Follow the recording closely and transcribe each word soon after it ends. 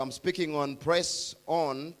I'm speaking on press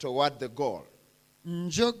on toward the goal.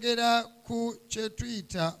 Njogera ku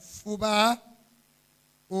chetuyita fuba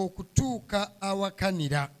okutuuka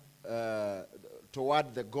awakanira.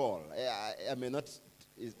 Toward the goal. I may not.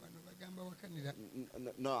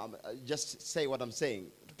 No, just say what I'm saying.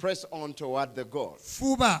 Press on toward the goal.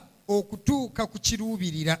 Fuba okutuuka ku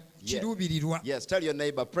kiruubirira. Yes, tell your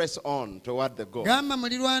neighbor, press on toward the goal. Gamba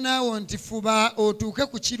mulirwana wo nti fuba otuuke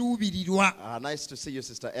ku kiruubirirwa. Nice to see you,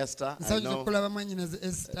 Sister Esther. I Nsanyusa know okulaba mwannyinaze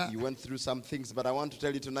Esther. you went through some things, but I want to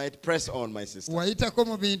tell you tonight, press on, my sister. Wayitako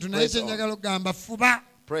mu bintu naye kyenjagala okugamba fuba.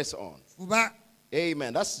 Press on. Fuba.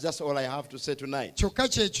 Amen. That's just all I have to say tonight. Kyokka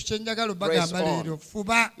kyekyo kyenjagala obagamba leero.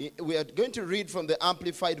 Fuba. We are going to read from the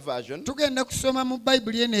Amplified Version. Tugenda kusoma mu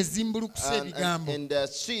Bayibuli eno ezimbulukusa ebigambo. And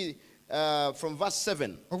see from verse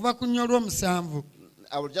 7. Okuva ku nnya olw'omusanvu.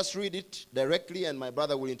 I will just read it directly and my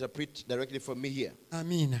brother will interpret directly for me here.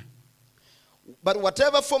 Amiina. But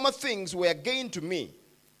whatever former things were gained to me,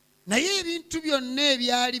 naye ebintu byonna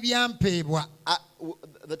ebyali byampeebwa,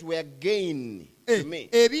 that were gained to me,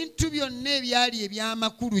 ebintu byonna ebyali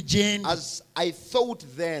eby'amakulu gye ndi, as I thought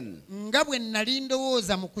then, nga bwe nali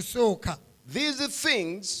ndowooza mu kusooka, these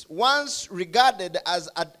things once regarded as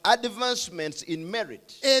advancements in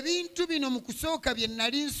merit, ebintu bino mu kusooka bye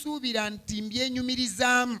nali nsuubira nti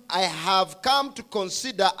mbyenyumirizaamu, I have come to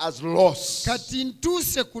consider as loss, kati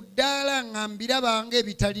ntuuse ku ddaala nga mbiraba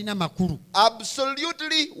ng'ebitalina makulu,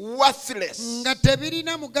 absolutely worthless, nga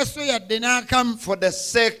tebirina mugaso yadde n'akamu, for the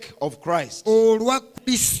sake of Christ olwa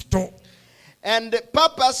Kristo, and the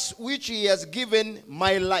purpose which he has given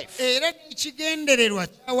my life. era ekigendererwa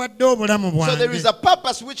kyawadde obulamu So there is bwange. a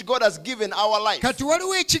purpose which God has given our life. Kati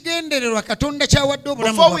waliwo ekigendererwa Katonda kyawadde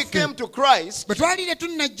obulamu Before we bwaffe. came to Christ, Bwe twalire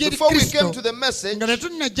tunnajja eri before we Kristo, came to the message, nga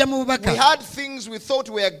tetunnajja mu we bubaka, had things we thought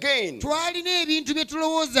were gain. twalina ebintu bye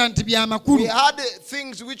tulowooza nti bya We makulu, had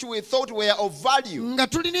things which we thought were of value. nga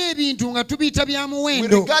tulina ebintu nga tubiyita bya We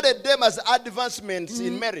muwendo, regarded them as advancements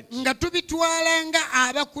in merit. nga tubitwala nga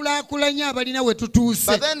abakulaakulanye abalina we tutuuse.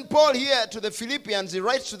 But then Paul here to the Philippians, he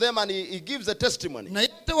writes to them and he gives a testimony. Naye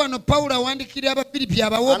ate wano Pawulo awandiikira Abafiripi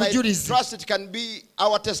abawa And I obujulizi, trust it can be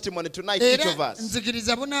our testimony tonight, each era of us.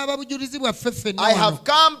 nzikiriza bunaaba bujulizi bwaffe ffenna I wano. have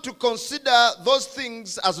come to consider those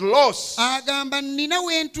things as loss, Agamba nina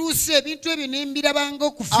we ntuuse ebintu ebyo ne mbirabanga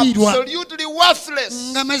okufiirwa, absolutely worthless,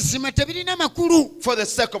 nga mazima tebirina makulu for the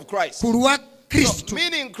sake of Christ. ku lwa So, Kristo.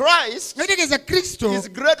 meaning Christ Nategeeza Kristo is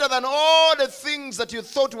greater than all the things that you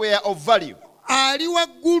thought were of value. ali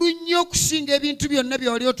waggulu nnyo okusinga ebintu byonna bye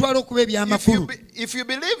wali otwala okuba eby'amakulu. If you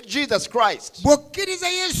believe Jesus Christ, Bw'okkiriza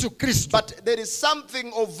Yesu Kristo, but there is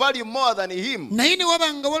something of value more than him, naye ne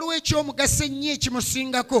waba nga waliwo ekyomugaso ennyo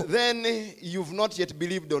ekimusingako, then you've not yet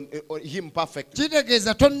believed on him perfectly.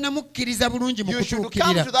 kitegeeza tonnamukkiriza bulungi mu You should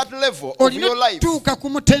come kutuukirira. to that level of Olina your life okutuuka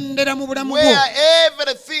kumutendera mu bulamu bwo, where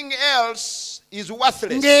everything else is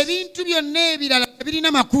worthless ng'ebintu byonna ebirala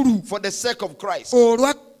birina makulu for the sake of Christ.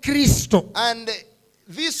 olwa Kristo, And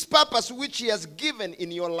this purpose which he has given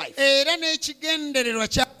in your life. era n'ekigendererwa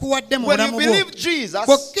kyakuwadde mu When you bulamu bwo. believe Jesus,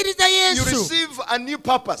 Bw'okkiriza you Yesu, receive a new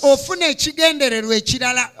purpose. ofuna ekigendererwa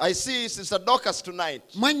ekirala. I see Sister Dorcas tonight.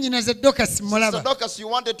 Mwannyinaze Dokasi Sister mulaba. Dorcas, you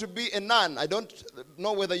wanted to be a nun. I don't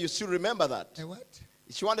know whether you still remember that.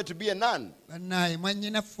 She wanted to be a nun. Bannaaye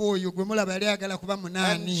mwannyinaffe oyo gwe mulaba yali ayagala kuba And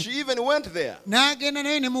munaani. she even went there. N'agenda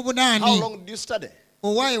naye ne mu How bunaani. long did you study?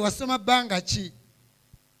 Owaaye wasoma bbanga ki?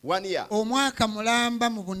 1 year. Omwaka mulamba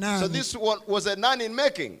mu So bunaani. this one was a nun in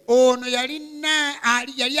making. Ono yali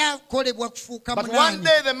akolebwa kufuuka But one munaani.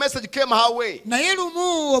 day the message came her way. Naye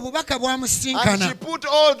lumu obubaka And she bwamusinkana. put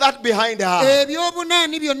all that behind her.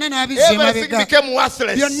 Ebyobunaani byonna n'abizza Everything emabega. became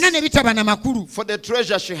worthless Byonna ne bitaba na makulu. for the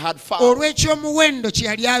treasure she had found. Olw'ekyomuwendo kye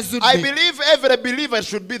yali I azudde. believe every believer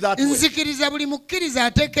should be that way. Nzikiriza buli mukkiriza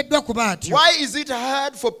ateekeddwa kuba atyo. Why is it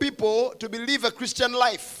hard for people to believe a Christian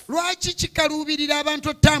life? Lwaki kikaluubirira abantu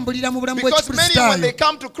otambulira mu bulamu Because many, when they bw'ekikristaayo?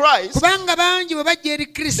 come to Christ, Kubanga bangi bwe bajja eri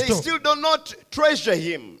they Kristo still do not treasure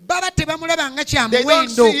him. baba tebamulaba nga kya They don't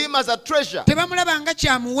muwendo. see him as a treasure. Tebamulaba nga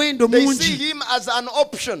kya muwendo They mungi. see him as an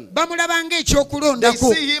option. Bamulaba They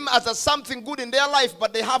ng'ekyokulondako. see him as something good in their life,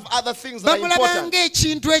 but they have other things that are Bamulaba important.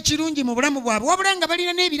 ng'ekintu ekirungi mu bulamu bwabwe, wabula nga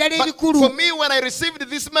balina n'ebirala But ebikulu. for me, when I received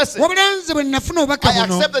this message, Wabula nze bwe nafuna obubaka I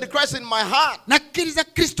buno, accepted Christ in my heart. nakkiriza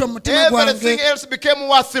Kristo mu mutima Everything gwange, else became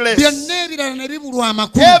worthless. byonna ebirala ne bibulwa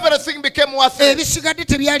amakulu. Everything became worthless. Ebisigadde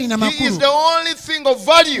tebyalina He is makulu. the only thing of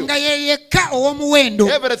value. Nga ye yekka ow'omuwendo,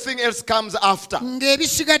 Everything else comes after.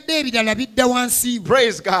 ng'ebisigadde ebirala bidda wansi we.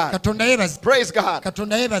 Praise God. Katonda yeebazibwe. Praise God.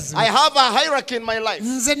 Katonda yeebazibwe. I have a hierarchy in my life.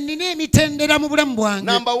 Nze nina emitendera mu bulamu bwange.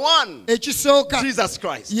 Number one, Ekisooka, Jesus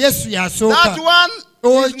Christ. Yesu That y'asooka. one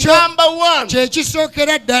is number one.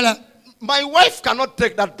 kyekisookera ddala. My wife cannot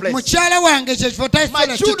take that place. Mukyala wange kyekifo My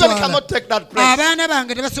tasobola children kitwala. cannot take that place. Abaana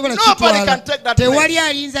bange tebasobola Nobody kitwala. can take that place. Tewali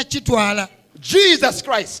ayinza kitwala. Jesus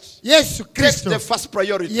Christ Yesu takes Kristo the first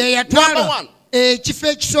priority. ye Number yatwala one, ekifo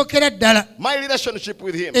ekisookera ddala. my relationship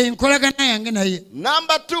with him. Enkolagana yange naye.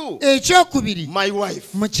 Number two, Ekyokubiri my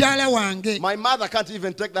wife. mukyala wange. My mother can't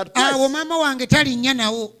even take that Awo place. maama wange talinnya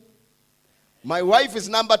nawo. My wife is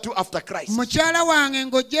number two after Christ. Mukyala wange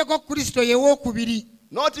ng'oggyeko Kristo ye wookubiri.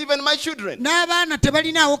 Not even my children. N'abaana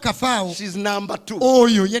tebalinaawo kafaawo. She's number two.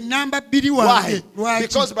 Oyo ye namba bbiri wange. Why?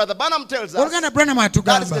 Because Lwaki? Brother Branham tells us Oluganda Branham that is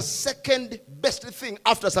the atugamba second best thing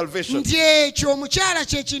after salvation. nti ekyo omukyala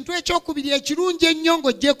kye kintu ekyokubiri ekirungi ennyo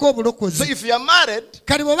ng'oggyeko So obulokozi. if you are married,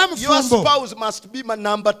 Kale bw'oba your mufumbo spouse must be my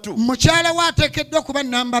number two. mukyala we ateekeddwa kuba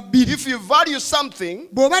namba bbiri. If you value something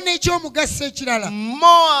Bw'oba n'ekyomugaso ekirala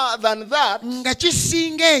more than that, nga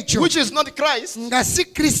kisinga ekyo which is not Christ, nga si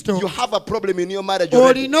Kristo, you have a problem in your marriage already.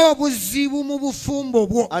 olina obuzibu mu bufumbo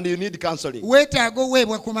bwo. And you need counseling. Weetaaga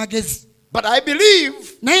oweebwa ku magezi. But I believe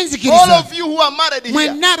Naye all nzikiriza of you who are married here,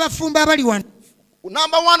 mwenna abafumbo abali wano,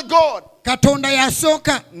 number one, God. Katonda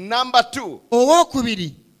y'asooka. Number two,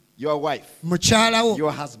 Owookubiri your wife, mukyala wo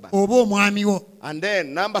your husband. oba omwami wo. And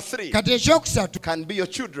then number three Kati ekyokusatu can be your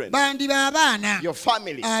children, bandiba abaana your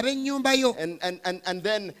family. ab'ennyumba yo. And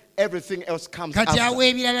then everything else comes Kati awo after.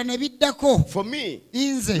 ebirala ne biddako. For me,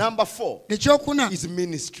 Nze number four ekyokuna is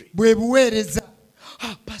ministry. bwe buweereza.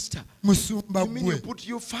 Ah, Pastor, Musumba you mean you gwe put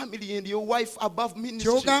your family and your wife above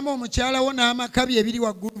ministry? kyogamba omukyala wo n'amaka bye ebiri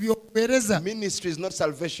waggulu by'obuweereza. Ministry is not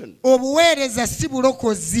salvation. Obuweereza si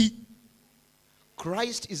bulokozi.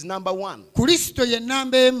 Christ is number one, Kristo ye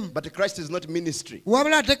namba emu, but Christ is not ministry.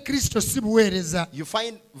 wabula ate Kristo si buweereza. You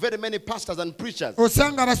find very many pastors and preachers,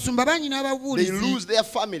 Osanga abasumba bangi they n'ababuulizi lose their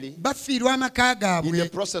family bafiirwa amaka in the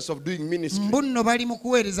gaabwe process of doing ministry. mbu nno bali mu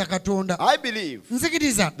kuweereza Katonda. I believe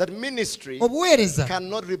Nzikiriza that ministry obuweereza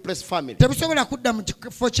cannot replace family, tebusobola kudda mu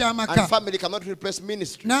kifo and ky'amaka, family cannot replace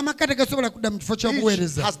ministry. n'amaka tegasobola kudda mu kifo Each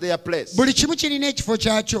ky'obuweereza. has their place. Buli kimu kirina ekifo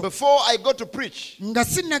kyakyo. Before I go to preach, Nga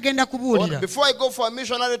sinnagenda or kubuulira before I go for a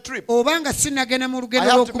missionary trip, oba nga sinnagenda mu I lugendo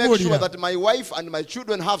have to make sure lw'okubuulira, that my wife and my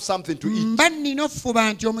children have something to eat. mba nnina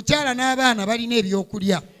okufuba nti omukyala n'abaana balina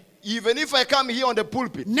ebyokulya. Even if I come here on the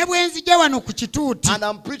pulpit Ne bwe nzija wano ku kituuti and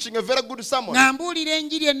I'm preaching a very good sermon, nga mbuulira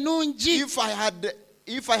enjiri ennungi,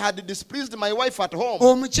 if I had displeased my wife at home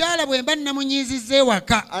omukyala bwe mba namunyiizizza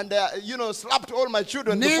ewaka and slapped all my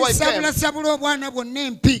children ne before I came, nsabula obwana bwonna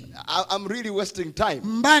empi, I'm really wasting time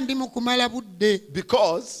mba ndi mu kumala budde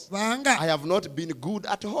because I kubanga have not been good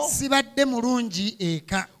at home. sibadde mulungi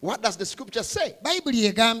eka. What does the scripture say? Bayibuli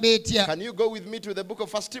egamba etya? Can you go with me to the book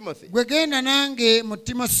of 1 Timothy? Gwe genda nange mu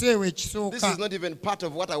Timoseewo This is ekisooka. not even part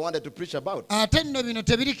of what I wanted to preach about, Ate nno bino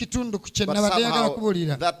tebiri kitundu ku kye but nabadde njagala somehow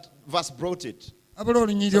kubuulira. that verse brought it. Abula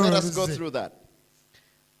olunyiri So let olwo us go luzze. through that.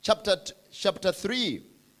 Chapter 3.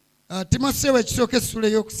 Timoseewo ekisooka essula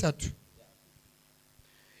ey'okusatu.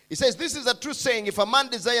 It says, this is a true saying, if a man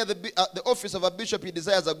desire the office of a bishop, he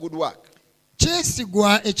desires a good work.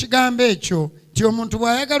 Kyesigwa ekigambo ekyo nti omuntu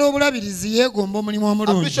bw'ayagala obulabirizi yeegomba omulimu A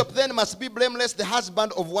omulungi. bishop then must be blameless, the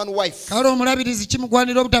husband of one wife. Kale omulabirizi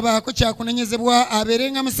kimugwanira obutabaako kyakunenyezebwa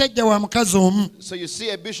abeerenga musajja wa mukazi omu. So you see,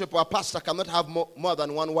 a bishop or a pastor cannot have more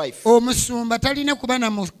than one wife. Omusumba talina kuba na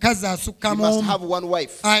mukazi He asukka mu must omu, have one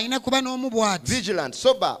wife. alina kuba n'omu bw'ati. Vigilant,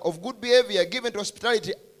 sober, of good behavior, given to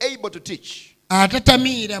hospitality, able to teach.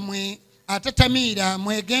 Atatamiira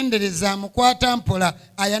mwegendereza, mukwata mpola,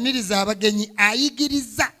 ayaniriza abagenyi,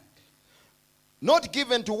 ayigiriza. Not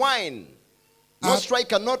given to wine, not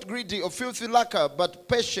striker, not greedy of filthy lucre, but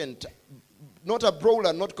patient, not a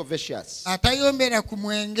brawler, not covetous. Atayombera ku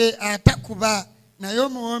mwenge, atakuba, naye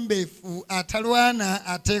omuwombeefu, atalwana,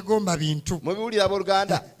 ateegomba bintu. Mubiwulira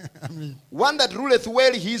abooluganda? One that ruleth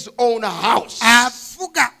well his own house,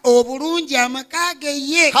 Afuga obulungi amaka ge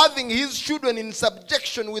ye, having his children in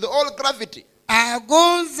subjection with all gravity.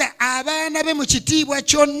 agonza abaana be mu kitiibwa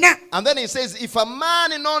kyonna. And then he says, if a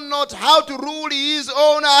man know not how to rule his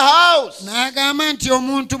own house, N'agamba nti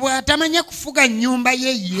omuntu bw'atamanya kufuga nnyumba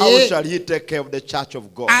ye how ye, shall he take care of the church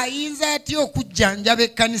of God? ayinza atya okujjanjaba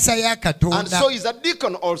ekkanisa ya And Katonda? so is a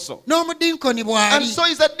deacon also. N'omudinkoni And bw'ali, so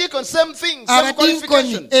is a deacon, same thing, same abadinkoni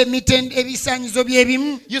qualifications. ebisaanyizo bye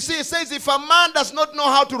bimu. You see, it says if a man does not know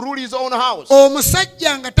how to rule his own house,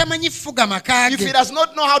 Omusajja nga tamanyi kufuga maka if he ge, does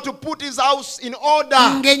not know how to put his house in order,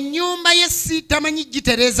 ng'ennyumba ye si tamanyi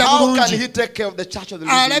gitereeza how can bulungi he take care of the church of the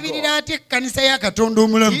living alabirira God? atya ekkanisa ya Katonda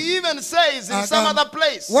omulamu. He even says in some other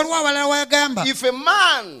place, waliwo abalala wagamba if a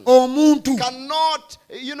man omuntu cannot,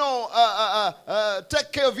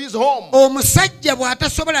 take care of his home, omusajja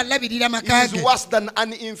bw'atasobola labirira he maka is ge worse than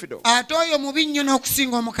an infidel. ate oyo mubi nnyo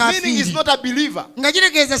n'okusinga Meaning he's omukafiiri not a believer. nga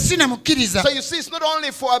kitegeeza si namukkiriza. So you see, it's not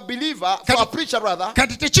only for a believer, for a preacher rather,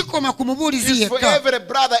 kati tekikoma ku mubuulizi it's for yekka every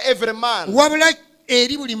brother, every man. wabula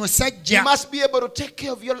eri buli You musajja must be able to take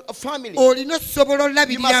care of your family. olina osobola You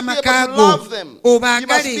olabirira must be amaka able to go love them. You must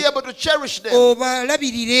be obaagale able to cherish them.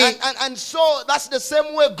 obalabirire. And so that's the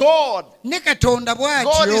same way God. ne Katonda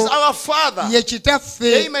God is bw'atyo our Father. ye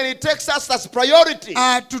kitaffe Amen. He takes us as priority.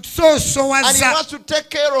 And He atusoosowaza wants to take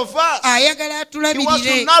care of us. ayagala He wants to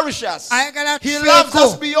atulabirire nourish us. ayagala He loves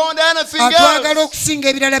us atufeeko beyond anything atwagala else. okusinga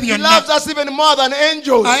ebirala He byonna loves us even more than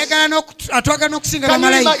angels. atwagala n'okusinga Can you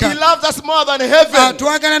imagine? He bamalayika loves us more than heaven.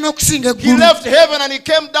 atwagala n'okusinga He eggulu left heaven and he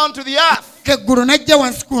came down to the earth. eggulu n'ajja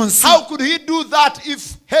wansi ku nsi. How could he do that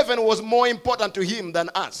if heaven was more important to him than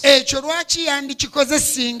us? ekyo lwaki yandikikoze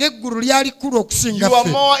singa eggulu lyali kkulu okusinga You are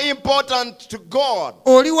ffe. more important to God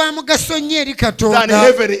oli wa mugaso nnyo eri than Katonda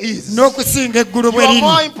heaven is. You n'okusinga eggulu bwe are liri.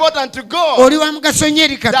 more important to God oli wa mugaso nnyo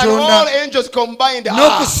eri than all Katonda angels combined are.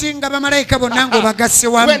 n'okusinga bamalayika bonna ng'obagasse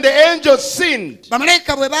When wamu. the angels sinned,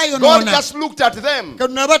 bamalayika bwe God baayonoona just looked at them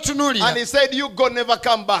Katonda abatunuulira and he said, you God never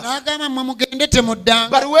come back. n'agamba mmwe mugende temuddanga.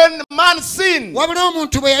 But when man sinned, wabula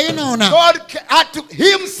omuntu bwe yayonoona God had to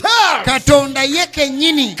himself Katonda ye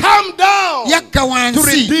kennyini come down yakka to wansi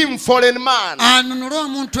redeem fallen man. anunule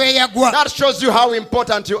omuntu eyagwa. That shows you how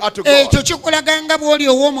important you are to ekyo God. kikulaga nga bw'oli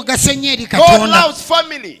ow'omugaso ennyo eri God Katonda. loves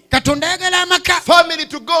family. Katonda ayagala amaka. Family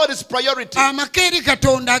to God is priority. amaka eri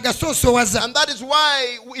Katonda agasoosowaza. And that is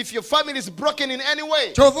why if your family is broken in any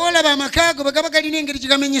way, kyova olaba amaka go bwe gaba galina engeri gye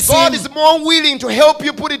God gamenyeseemu. is more willing to help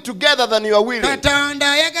you put it together than you are willing.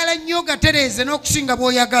 Katonda ayagala nnyo gatereeze n'okusinga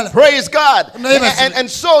bw'oyagala. Praise God. Neighbors. And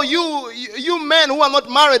so you men who are not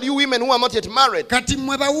married, you women who are not yet married, kati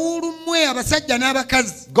mmwe bawuulu mmwe abasajja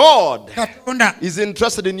n'abakazi. God Katonda is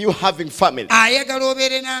interested in you having family. ayagala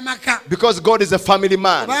obeere n'amaka. Because God is a family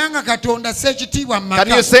man. kubanga Katonda si ekitiibwa mu Can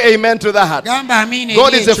you maka. say amen to that? gamba amiina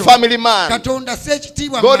God eri is a ekyo. family man. Katonda si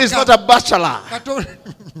ekitiibwa mu God is not maka. a bachelor.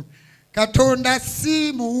 Katonda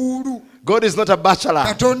si muwuulu. God is not a bachelor.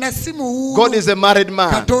 Katonda si muwuulu. God is a married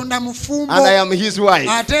man. Katonda mufumbo. And I am his wife.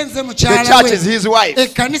 ate nze The mukyala church we. is his wife.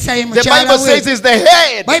 ekkanisa ye The mukyala Bible says we. he's the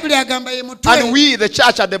head. bayibuli agamba ye And mutwe. we, the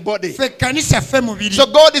church, are the body. ffe ekkanisa ffe mubiri. So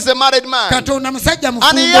God is a married man. Katonda musajja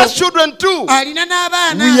And he has mufumbo. children too. alina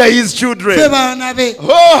n'abaana. We are his ffe children. baana be.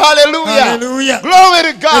 Oh, hallelujah. Hallelujah.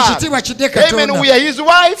 Glory to God. ekitiibwa kidde Amen. Katonda. We are his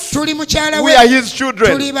wife. tuli mukyala We we. are his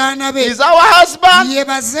children. tuli baana be. He's our husband. ye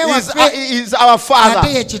baze He's, waffe. he's our father.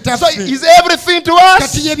 ate ye kitaffe. So he's everything to us.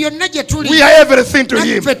 kati ye byonna gye tuli. We are everything to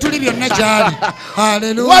him. naffe tuli byonna gy'ali. What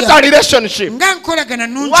Hallelujah. a relationship. nga nkolagana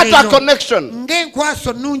nnungi What a eyo. connection.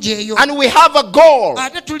 ng'enkwaso nnungi eyo. And we have a goal.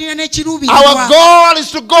 ate tulina Our n'ekiruubirirwa. goal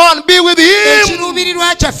is to go and be with him.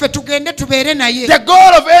 ekiruubirirwa kyaffe tugende tubeere naye. The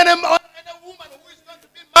goal of any woman who is going to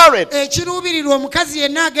be married ekiruubirirwa omukazi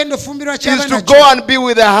yenna agenda ofumbirwa is kyaba to nakyo. go and be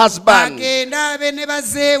with her husband. agende abe ne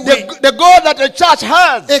bazeewe. The goal that the church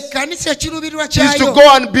has ekkanisa ekiruubirirwa is to kyayo. go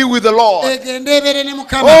and be with the Lord. egende ebeere ne Oh,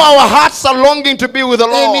 Mukama. our hearts are longing to be with the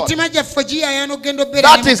Lord. emitima gyaffe giyayaana okugenda obeera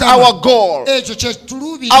That ne is Mukama. our goal. ekyo kye Our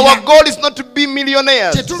tuluubirira. goal is not to be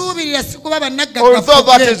millionaires, kye tuluubirira si kuba although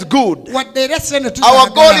that is bannaggaga good. wadde era sente Our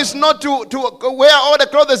goal tuzaagala. is not to wear all the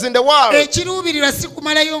clothes in the world. ekiruubirirwa si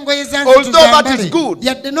kumalayo ngoye zange Although that tuzambale. is good.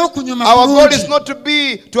 yadde n'okunyuma Our goal kulungi. is not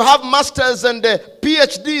to have masters and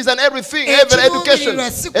PhDs and everything, every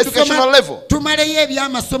Ekiruubirirwa si educational kusoma level. tumaleyo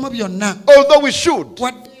ebyamasomo byonna. Although we should.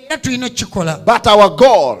 wadde era tulina okukikola. But our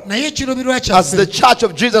goal naye ekiruubirirwa as the kyaffe church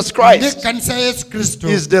of Jesus Christ ng'ekkanisa ya Yesu Kristo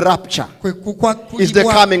is the rapture, kwe is the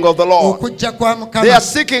coming of the Lord. okujja kwa They are Mukama.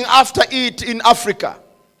 seeking after it in Africa.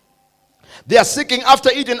 They are seeking after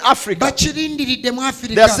it in Africa. bakirindiridde mu They are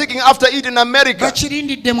Afirika. seeking after it in America.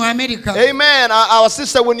 bakirindidde mu Amerika. Amen. Our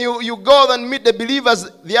sister, when you go and meet the believers,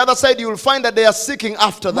 the other side, you will find that they are seeking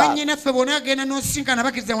after that. mwannyinaffe bw'onaagenda n'osinkana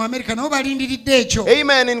bakkiriza mu Amerika nabo balindiridde ekyo.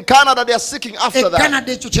 Amen. In Canada, they are seeking after that.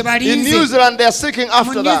 Canada ekyo kye In New balinze. Zealand, they are seeking mu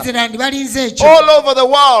after New that. Zealand balinze ekyo. All over the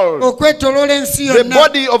world, okwetooloola ensi the yonna.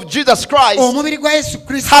 body of Jesus Christ omubiri gwa Yesu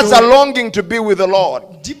has a Kristo longing to be with the Lord.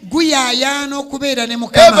 guyaayaana okubeera ne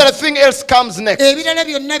Mukama. Everything else comes comes next. ebirala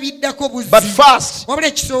byonna biddako But buzzi first, wabula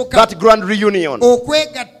ekisooka that grand reunion.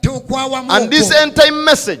 okwegatta okwawamu And this okwo. end time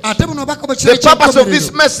message, ate buno obubaka bwe kiro the purpose of this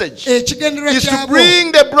ekyenkomerero message ekigendererwa is to kyabwo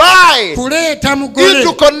bring the bride kuleeta mugole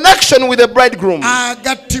into connection with the bridegroom,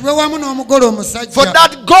 agattibwe wamu n'omugole for omusajja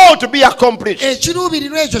that goal to be accomplished.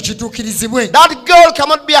 ekiruubirirwa ekyo kituukirizibwe That goal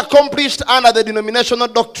cannot be accomplished under the denominational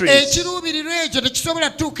doctrines. ekiruubirirwa ekyo tekisobola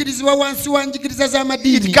kutuukirizibwa wansi wa njigiriza It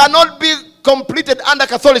z'amadiini cannot be completed under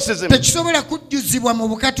Catholicism. tekisobola kujjuzibwa mu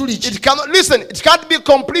bukatuliki It cannot, listen, it can't be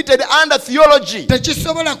completed under theology.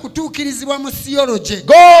 tekisobola kutuukirizibwa mu siyoloje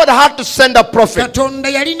God had to send a prophet. katonda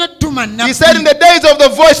yalina ttuma He said in the days of the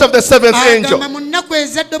voice of the seventh angel, agamba mu nnaku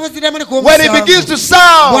ez'eddoboozi lya muleka when he begins to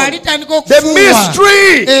sound, bw'alitandika the okufuuwa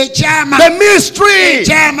mystery, ekyama the mystery,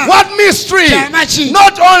 Kyama. what mystery? Kyama ki?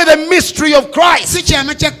 Not only the mystery of Christ, si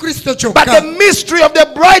kyama kya kristo but the kyokka mystery of the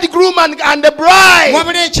bridegroom and the bride.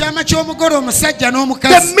 wabula ekyama ky'omugole omusajja The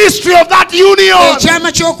n'omukazi mystery of that union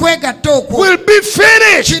ekyama ky'okwegatta okwo will be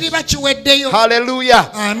finished. kiriba kiweddeyo Hallelujah.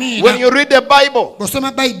 amiina When you read the Bible,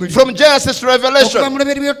 bw'osoma bayibuli from Genesis to okuva Revelation, mu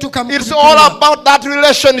lubereberye otuuka mu it's all about that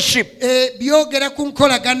relationship byogera ku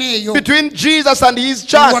nkolagana eyo between Jesus and his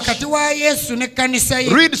church. wakati wa yesu n'ekkanisa ye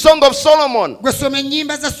Read Song of Solomon. gwesoma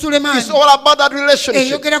ennyimba za It's sulemaani all about that relationship.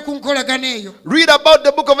 eyogera ku nkolagana eyo Read about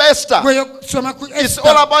the book of Esther. gwesoma ku It's all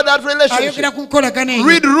Esther about that relationship. ayogera ku nkolagana eyo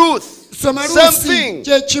Read Ruth. soma Same luusi thing.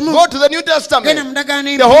 kye kimu Go to the New genda mu Testament. ndagaano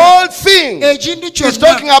The empya whole thing ekintu is kyonna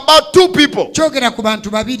talking about two people, kyogera ku bantu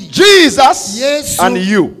babiri Jesus yesu and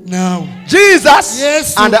you. naawe Jesus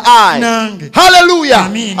Yesu and I. nange. Hallelujah.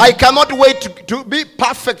 Amen. I cannot wait to be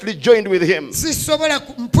perfectly joined with him. sisobola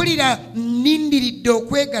mpulira nnindiridde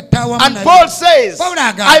okwegatta awamu And naye. Paul says, Paul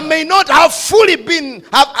agamba, I may not have fully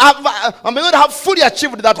I may not have fully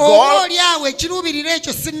achieved that oba goal, oli awo ekiruubirira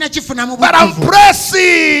ekyo sinnakifunamu but I'm butuufu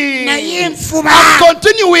pressing. naye nfuba I'm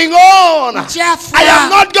continuing on. I am nkyafula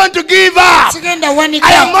not going to give up. sigenda I am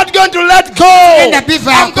wanika not going to let go. Sigenda I'm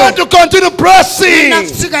bivaako. going to continue pressing sigenda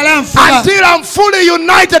kusigala nfuba until I'm fully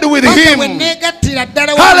united with paka bwe him. neegattira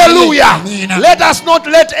ddala wamu naye. Hallelujah. Amiina. Let us not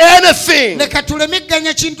let anything leka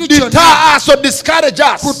tulemegganya kintu kyonna deter us or discourage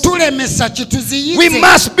us. kutulemesa We kituziyize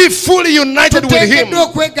must be fully united with him. tuteekeddwa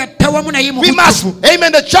okwegatta wamu naye mu We must, butuufu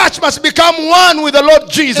amen. The church must become one with the Lord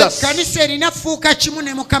Jesus. ekkanisa erina fuuka kimu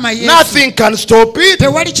ne mukama yesu Nothing can stop it.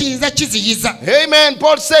 tewali kiyinza kiziyiza Amen.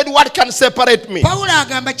 Paul said, what can separate me pawulo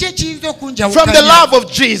agamba ki ekiyinza from the okunjawukanya love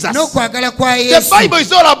of Jesus? n'okwagala kwa The yesu Bible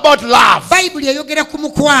is all about love. bayibuli eyogera ku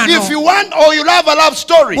mukwano If you want or you love a love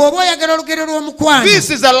story, bw'oba oyagala olugero lw'omukwano this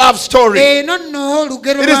is a love story. eno nno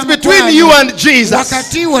olugero It is between you lw'omukwano and Jesus.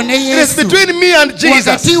 wakati wo ne It is yesu between me and Jesus.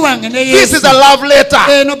 wakati wange ne This is yesu a love letter.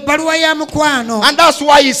 eno bbaluwa ya mukwano And that's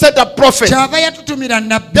why he sent a prophet. kyava yatutumira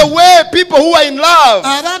nabbi The way people who are in love,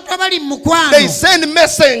 abantu abali mu mukwano they send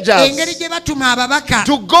messengers engeri gye batuma ababaka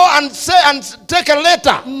to go and say and take a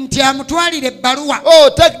letter. nti amutwalire ebbaluwa Oh,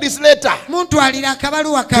 take this letter muntwalire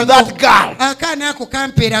akabaluwa to kano that girl. akaana ako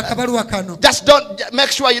kampeera akabaluwa kano Just don't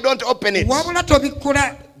make sure you don't open it. wabula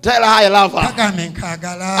tobikkula Tell her I love her. kagambe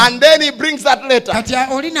nkaagala And then he brings that letter. kati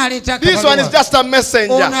oli n'aleeta This one is akabaluwa just a ono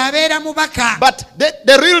messenger. abeera mubaka But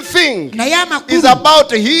the real thing naye is amakulu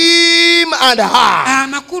about him and her.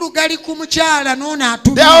 amakulu gali ku mukyala n'ono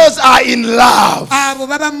atumye Those are in love. abo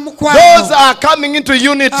baba mu Those mukwano are coming into abo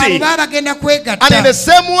unity. baba bagenda And in kwegatta the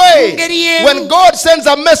same way, Ngeri y'emu. when God sends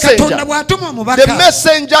a katonda messenger, bw'atuma the omubaka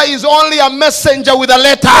messenger is only a messenger with a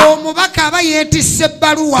letter. omubaka aba yeetisse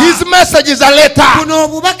ebbaluwa His message is a letter. buno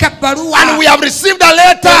obubaka bbaluwa And we have received a era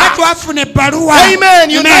letter. twafuna ebbaluwa Amen.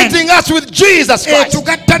 Uniting us with Jesus Christ.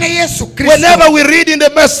 tugatta ne yesu kristo Whenever we read in the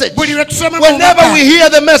message, buli lwe tusoma mu whenever bubaka we hear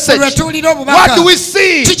the buli message, lwe tuwulira what obubaka do we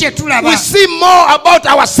see? ki kye tulaba We see more about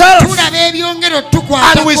ourselves tulaba ebyongera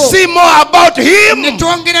and we otukwatako see more about ne Him.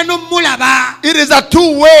 twongera n'omulaba It is a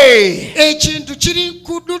two-way. ekintu kiri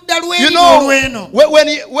ku ludda You lw'eri know, olw'eno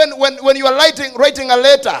when you are writing a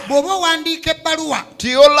letter bw'oba owandiika ebbaluwa to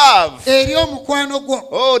your love, eri omukwano gwo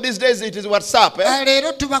oh, these days it is WhatsApp. Eh?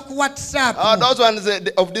 leero tuba ku whatsapp Those ones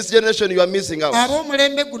of this generation you are missing out.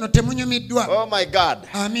 ab'omulembe guno temunyumiddwa Oh my God,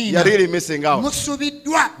 Amina. you are really missing out.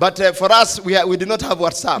 musubiddwa But for us, we did not have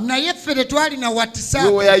WhatsApp. naye ffe tetwalina We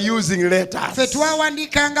whatsapp were using ffe letters.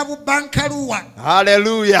 twawandiikanga bubankaluwa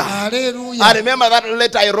Hallelujah. I aleluya remember that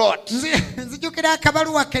letter I wrote, nzijukira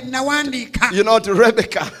akabaluwa ke nawandiika you know, to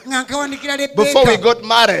Rebecca nga nkawandikira before we lebbeeka got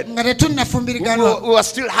married. nga tetunnafumbirirganwa We were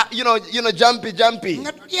still, jumpy.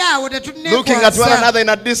 nga tuli awo Looking at one tetunneekwasa another in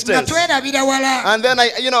a nga distance. twerabira wala And then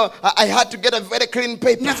I had to get a very clean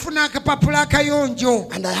paper. nafuna akapapula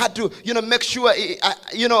akayonjo And I had to, make sure,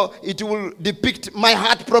 it will depict my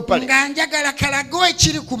heart properly. nga njagala kalago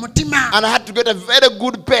ekiri ku mutima. And I had to get a very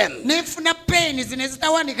good pen. Nefuna peni zine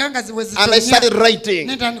zitawandika nga ziwe zitonya. And I started writing.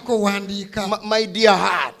 Netandika owandiika. My dear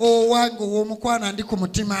heart. Owange ow'omukwano ndi ku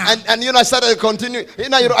mutima. And I started continuing.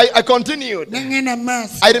 I continued. Nengenda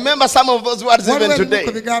maaso. I remember some of those words even today.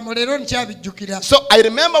 So I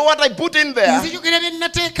remember what I put in there.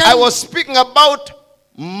 I was speaking about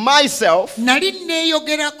myself,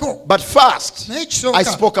 but first I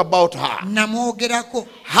spoke about her.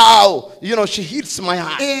 How, she hits my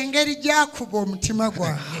heart.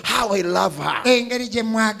 How I love her.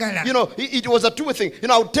 It was a two thing.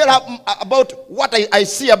 I would tell her about what I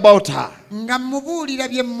see about her.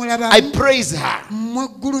 I praise her.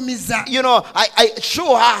 I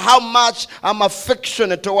show her how much I'm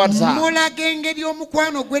affectionate towards her. I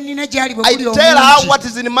tell her what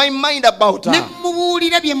is in my mind about her.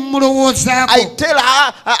 I tell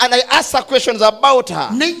her and I ask her questions about her.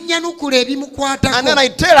 And then I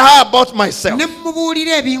tell her about myself. And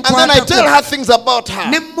then I tell her things about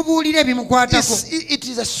her. It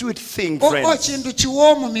is a sweet thing, friends.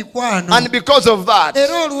 And because of that,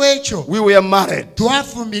 we were married.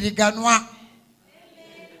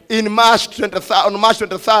 In March 23rd,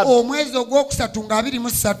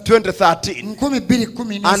 2013.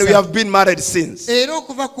 And we have been married since.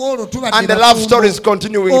 And the love story is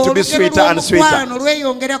continuing to be sweeter and sweeter. And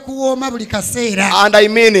I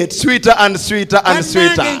mean it, sweeter and sweeter and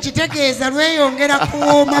sweeter.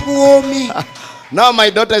 Now my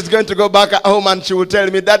daughter is going to go back at home and she will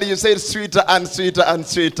tell me, Daddy, you said sweeter and sweeter and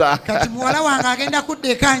sweeter. And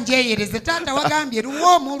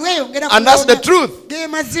that's the truth.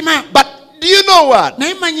 But do you know what?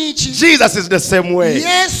 Jesus is the same way. He's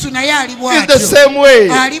the same way.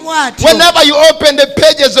 Whenever you open the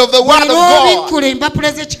pages of the Word of God,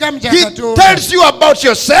 He tells you about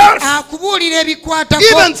yourself.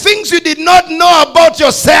 Even things you did not know about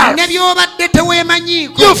yourself,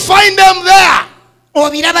 you find them there.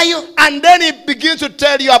 And then He begins to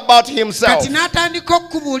tell you about Himself. He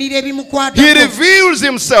reveals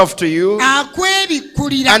Himself to you.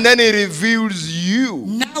 And then He reveals you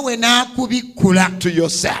to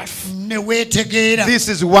yourself. This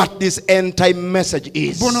is what this end time message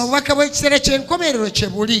is.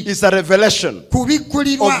 It's a revelation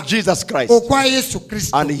of Jesus Christ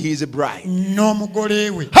and His bride.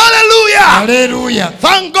 Hallelujah!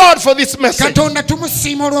 Thank God for this message.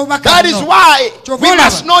 That is why we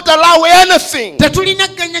must not allow anything to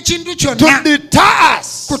deter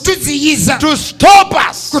us, to stop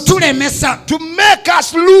us, to make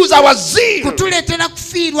us lose our zeal.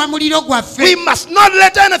 We must not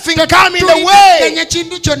let anything come in the way.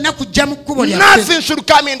 Nothing should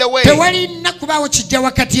come in the way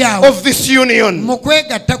of this union.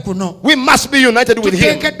 We must be united with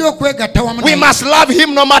Him. We must love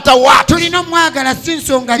Him no matter what.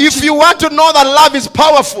 If you want to know that love is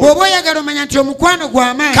powerful,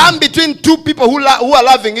 come between two people who are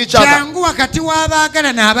loving each other.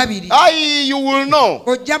 You will know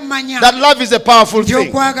that love is a powerful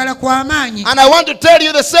thing. And I want to tell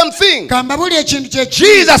you the same thing.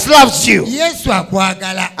 Jesus loves you.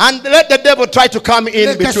 And let the devil try to come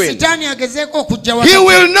in between. He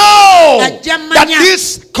will know that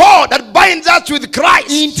this cord that binds us with Christ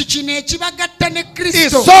is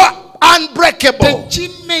so unbreakable,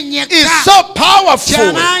 is so powerful,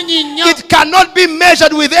 it cannot be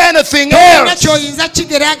measured with anything else.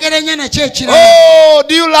 Oh,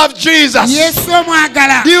 do you love Jesus? Do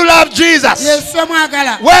you love Jesus?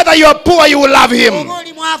 Whether you are poor, you will love Him.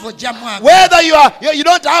 Whether you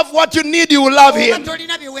don't have what you need, you will love Him,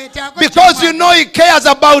 because you know He cares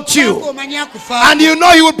about you, and you know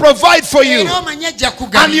He will provide for you,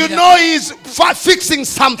 and you know He's fixing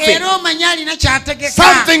something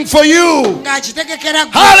for you.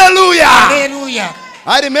 Hallelujah.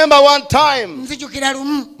 I remember one time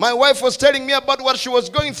my wife was telling me about what she was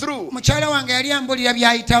going through, and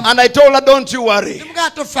I told her, don't you worry,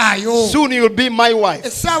 soon you'll be my wife,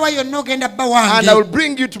 and I will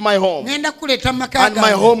bring you to my home, and my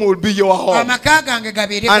home will be your home,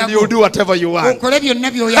 and you'll do whatever you want.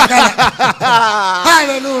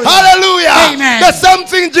 Hallelujah. Amen. The same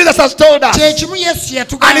thing Jesus has told us, and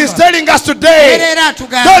He's telling us today.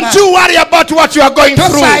 Don't you worry about what you are going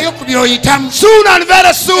through. Soon and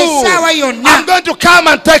very soon, I'm going to come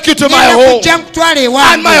and take you to my home,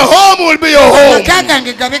 and my home will be your home,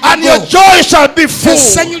 and your joy shall be full.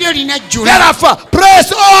 Therefore,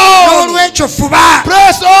 press on.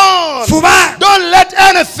 Press on. Don't let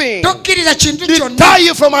anything deter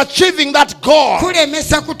you from achieving that goal.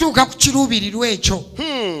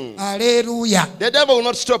 Hallelujah. The devil will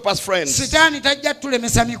not stop us, friends.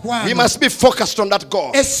 We must be focused on that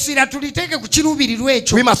goal.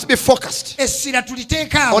 We must be focused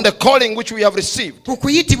on the calling which we have received.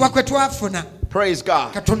 Praise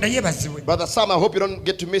God. Brother Sam, I hope you don't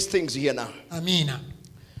get to miss things here now. Amina.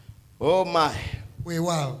 Oh my.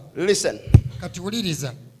 Listen.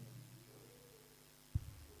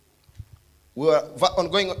 We are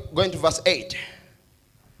going to verse 8.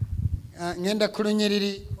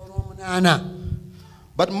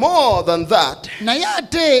 But more than that,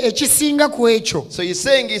 so he's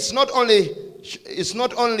saying it's not only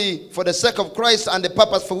for the sake of Christ and the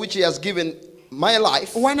purpose for which he has given my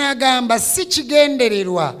life, but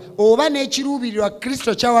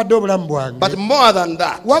more than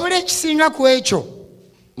that.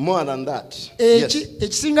 More than that. Yes.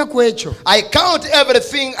 I count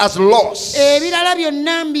everything as loss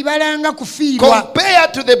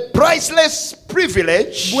compared to the priceless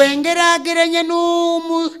privilege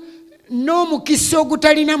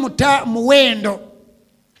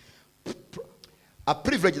a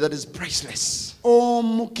privilege that is priceless.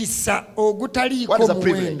 What is a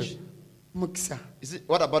privilege?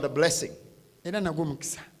 What about a blessing?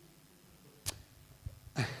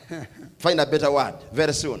 Find a better word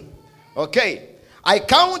very soon. Okay. I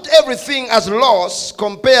count everything as loss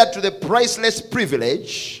compared to the priceless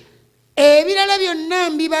privilege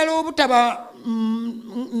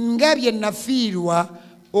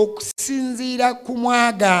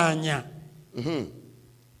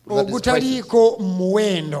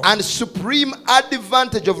and supreme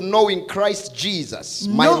advantage of knowing Christ Jesus,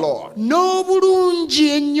 my Lord.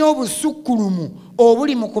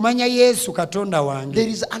 There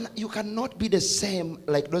is you cannot be the same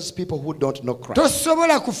like those people who don't know Christ.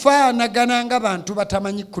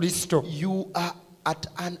 You are at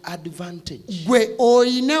an advantage.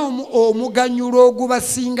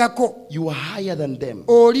 You are higher than them.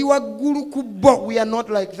 We are not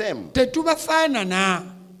like them.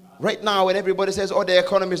 Right now, when everybody says, oh, the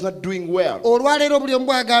economy is not doing well,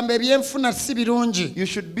 you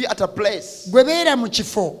should be at a place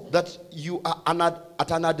that you are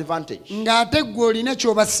at an advantage. At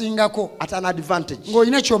an advantage.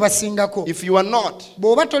 If you are not,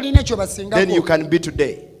 then you can be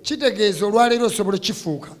today.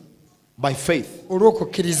 By faith.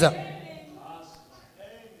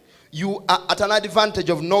 You are at an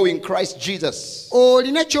advantage of knowing Christ Jesus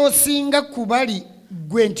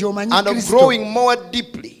and of growing more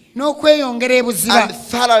deeply and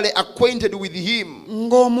thoroughly acquainted with Him,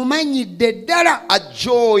 a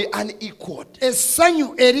joy unequaled.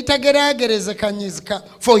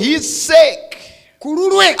 For His sake,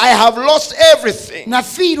 I have lost everything,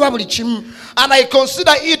 and I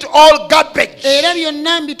consider it all garbage,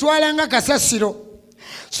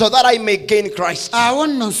 so that I may gain Christ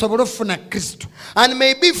and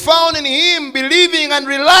may be found in Him, believing and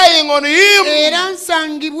relying on Him,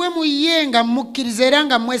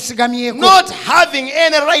 not having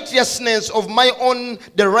any righteousness of my own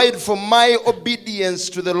derived from my obedience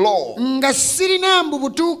to the law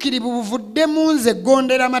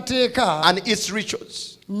and its riches,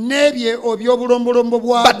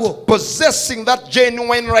 but possessing that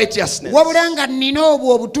genuine righteousness which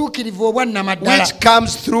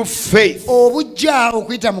comes through faith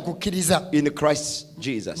in Christ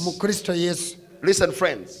Jesus. Listen,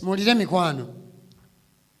 friends,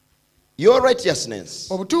 your righteousness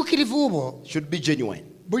should be genuine.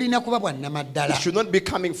 It should not be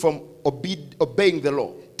coming from obeying the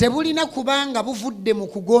law.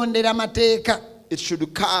 It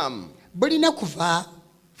should come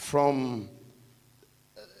from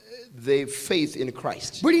the faith in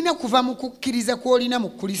Christ.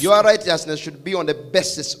 Your righteousness should be on the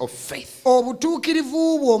basis of faith. What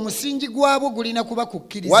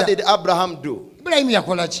did Abraham do?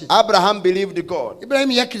 Abraham believed God, and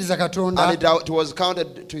it was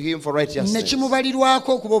counted to him for righteousness.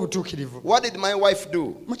 What did my wife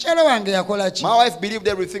do? My wife believed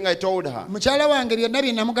everything I told her, and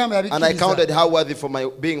I counted her worthy for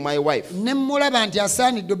being my wife. So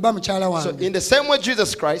in the same way,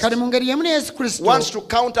 Jesus Christ wants to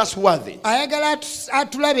count us worthy, not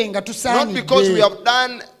because we have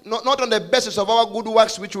done, not on the basis of our good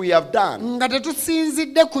works which we have done, but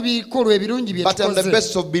on the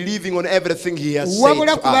basis of believing on everything He has said to us.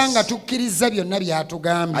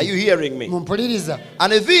 Are you hearing me?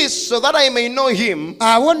 And this, so that I may know Him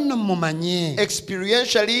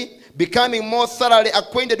experientially, becoming more thoroughly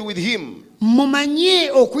acquainted with Him, mumanye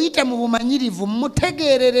okuyita mu bumanyirivu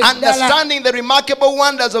mutegeerere ddala understanding the remarkable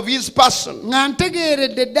wonders of his person, nga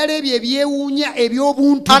ntegeeredde ddala ebyo ebyewuunya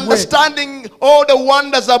eby'obuntu bwe understanding all the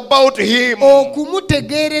wonders about him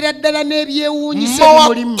okumutegeerera ddala n'ebyewuunyisa more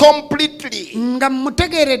mulimu completely, nga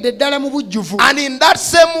mutegeeredde ddala mu bujjuvu and in that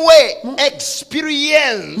same way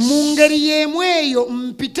experience mu ngeri y'emu eyo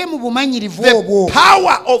mpite mu bumanyirivu the obwo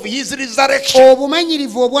power of his resurrection.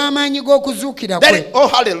 obumanyirivu obw'amaanyi g'okuzuukira kwe Oh,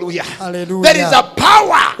 hallelujah. Hallelujah. There is a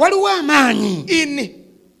power waliwo amaanyi in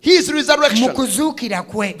his mu resurrection kuzuukira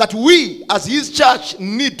kwe that we as his church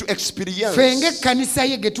need to experience. ffe ng'ekkanisa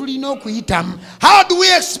ye ge tulina okuyitamu. How do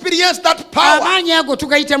we experience that power? amaanyi ago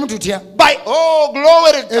tugayitamu tutya? By, oh,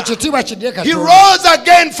 glory to God. ekitiibwa kidde He Katonda. rose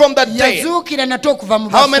again from the dead. yazuukira nate okuva mu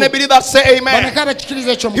How many bafu. believe that? Say amen. bameka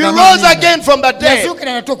abakkiriza ekyo He mugamba rose amina. again from the dead.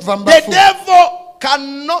 yazuukira nate okuva mu The bafu.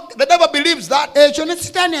 the devil believes that, ekyo ne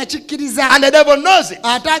sitaani akikkiriza and the devil knows it.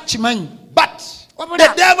 ate akimanyi. But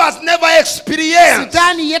the devil has never experienced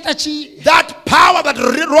sitaani ye taki that power that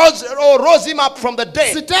rose him up from the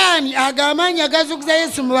dead. sitaani agamaanyi agazuukiza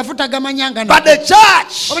yesu mu bafu tagamanyanga But the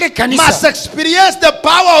church must experience the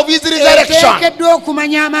power of his resurrection, eteekeddwa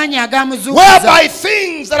okumanya amaanyi agamuzuukiza whereby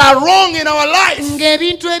things that are wrong in our life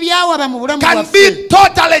ng'ebintu ebyawaba mu bulamu can bwaffe be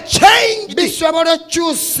totally changed. bisobola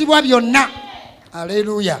okukyusibwa byonna.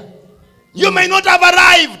 Aleluya. You may not have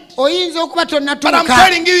arrived, oyinza okuba but I'm tonnatuuka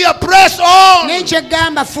telling you, you press on.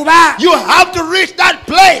 n'ekyegamba fuba You have to reach that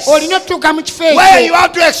place olina okutuuka mu kifo where you ekyo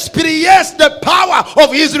have to experience the power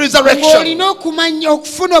of his resurrection, ng'olina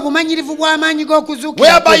okufuna obumanyirivu bw'amaanyi g'okuzuukira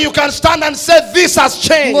whereby you can stand and say, this has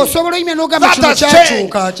changed, ng'osobola oyimya n'ogamba That kino has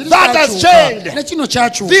kyakyuka changed. That has changed. ne kino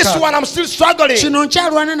kykyuka this one I'm still struggling, kino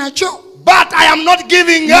nkyalwana nakyo but I am not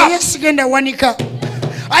giving naye up. sigenda wanika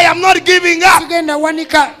I am not giving up. sigenda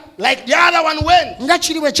wanika Like the other one went, nga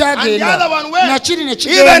kiri bwe and the other kyagenda one went. nakiri ne Even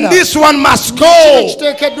kigenda this one must kino go.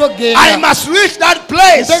 kiteekeddwa I okgenda must reach that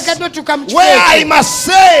place nteekeddwa tuka mu kifo where I ekyo must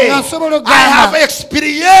say, nga nsobola I okugamba have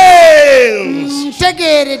experienced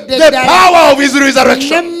ntegeeredde the ddala power of his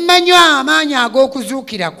resurrection. nemmanywa amaanyi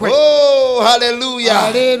ag'okuzuukira kwe. Oh, hallelujah.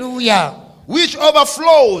 Aleluya. Which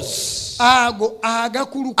overflows ago and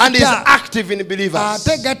is agakulukuta active in believers.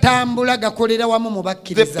 ate gatambula gakolera wamu mu The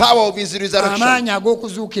bakkiriza power of his resurrection. amaanyi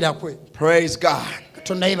ag'okuzuukira kwe. Praise God.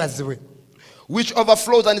 katonda yebazibwe. Which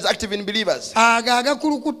overflows and is active in believers. ago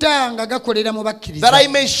agakulukuta nga gakolera mu bakkiriza That I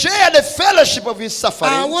may share the fellowship of his awo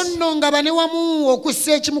sufferings nno nga bane wamu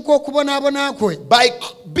okussa ekimu kw'okubonaabona kwe by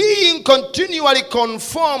being continually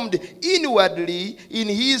conformed inwardly in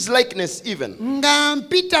his likeness even. nga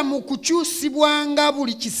mpita mu kukyusibwanga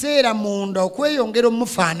buli kiseera munda okweyongera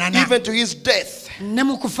omufaanana Even to his death, ne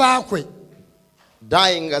mu kufa kwe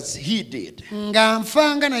dying as he did. nga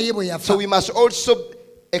nfanga naye bwe So yafa. we must also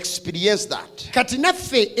experience that. kati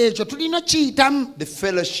naffe ekyo tulina kiyitamu The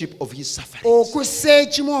fellowship of his suffering. okussa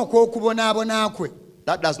ekimu okw'okubonaabona kwe.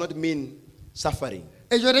 That does not mean suffering.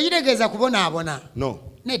 ekyo tekitegeeza kubonaabona No.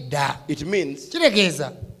 nedda. It means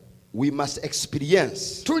kitegeeza we must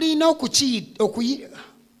experience. tulina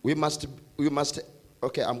We must,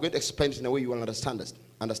 okay, I'm going to explain it in a way you will understand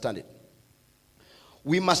it.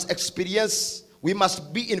 We must experience, we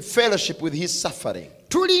must be in fellowship with his suffering.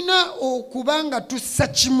 tulina okuba nga tussa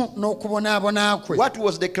kimu n'okubonaabona kwe. What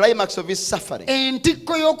was the climax of his suffering?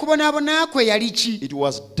 entikko y'okubonaabona kwe yali ki? It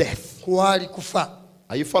was death. kwali kufa.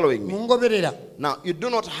 Are you following me? mungoberera? Now, you do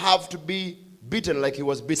not have to be beaten like he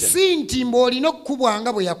was beaten. si nti mbw'olina okukubwa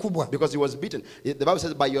nga bwe yakubwa. Because he was beaten. The Bible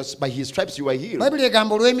says, by his stripes you were healed. bayibuli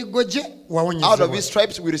egamba olw'emiggo gye Out of wawonyezebwa. his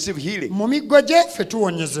stripes we receive healing. mu miggo gye ffe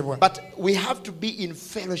tuwonyezebwa. But we have to be in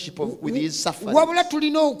fellowship with his suffering. wabula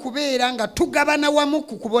tulina okubeera nga tugabana wamu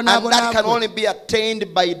ku And kubonaabona that can kwe. only be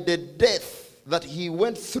attained by the death that he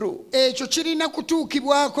went through. ekyo kirina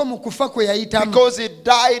kutuukibwako mu kufa kwe yayitamu. Because he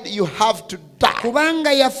died, you have to die.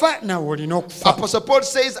 kubanga yafa nawe olina okufa. Apostle Paul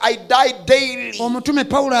says, I die daily. omutume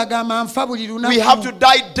pawulo agamba nfa buli We have to lunaku.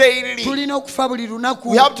 die daily. tulina okufa buli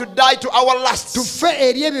lunaku. We have to die to our lusts. tufe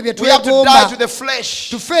eri ebyo bye We have to die to twegomba. the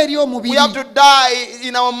flesh. tufe eri We omubiri. have to die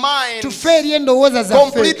in our minds. tufe eri endowooza zaffe.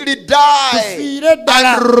 Completely die tufiire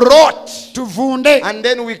ddala. and rot. tuvunde. And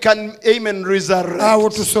then we can, amen, resurrect. awo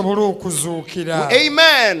tusobole okuzuukira.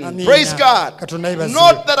 Amen. Amina. Praise God. Katonda yebazibwe.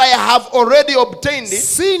 Not that I have already obtained it.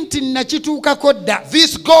 si nti nakituukako dda.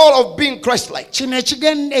 This goal of being Christ-like. kino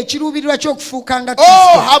ekiruubirirwa ky'okufuuka nga Oh,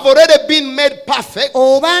 Kristo. have already been made perfect.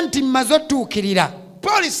 oba nti mmaze ottuukirira.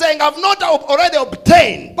 Paul is saying, I've not already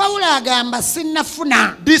obtained pawulo agamba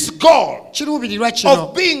sinnafuna this goal kiruubirirwa kino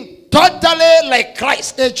of being totally like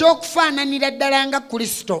Christ. Not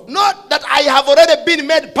that I have already been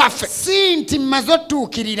made perfect,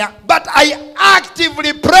 but I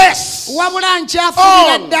actively press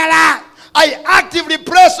on. I actively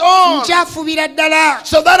press on so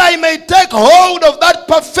that I may take hold of that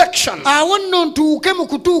perfection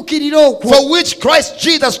for which Christ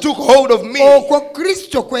Jesus took hold of me and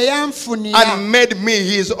made me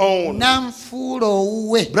his own.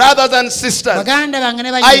 Brothers and sisters,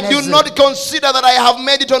 I do not consider that I have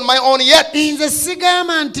made it on my own yet.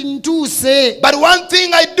 But one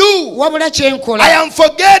thing I do, I am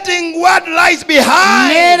forgetting what lies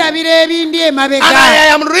behind and I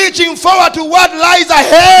am reaching forward to what lies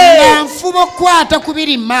ahead.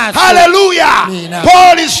 Hallelujah.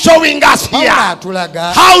 Paul is showing us here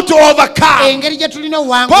how to overcome.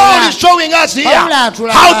 Paul is showing us here how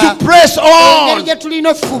to press on.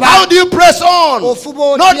 How do you press on?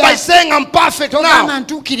 Not by saying I'm perfect now.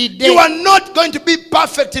 You are not going to be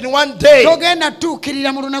perfect in one day. But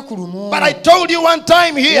I told you one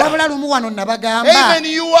time here, even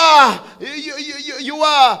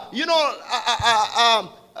you know,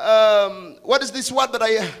 what is this word that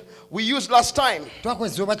we used last time?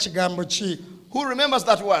 Who remembers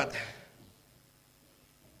that word?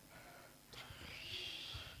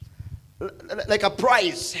 Like a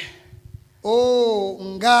prize.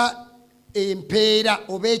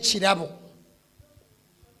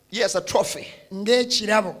 Yes, a trophy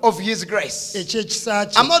of his grace.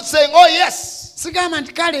 I'm not saying, oh yes,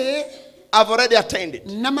 I've already attained it.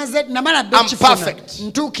 I'm perfect.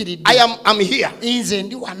 I'm here.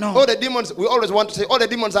 All the demons, we always want to say, all the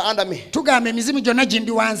demons are under me.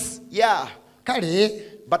 Yeah.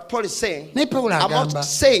 But Paul is saying, I'm not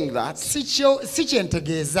saying that.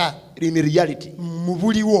 In reality,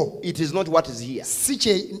 it is not what is here.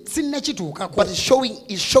 But it's showing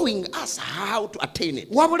us how to attain it.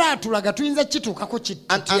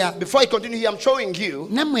 And before I continue here, I'm showing you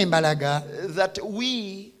that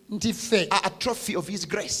we are a trophy of his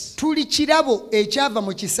grace. You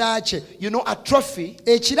know, a trophy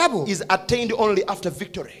is attained only after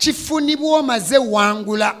victory.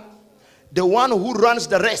 The one who runs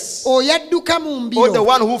the race, or the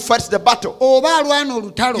one who fights the battle,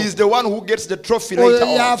 is the one who gets the trophy later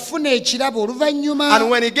on. And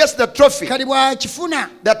when he gets the trophy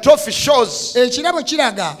shows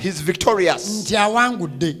he's victorious.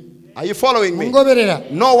 Are you following me?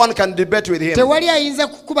 No one can debate with him.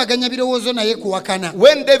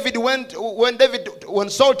 When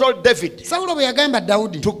Saul told David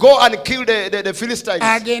to go and kill the Philistines,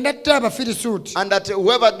 and that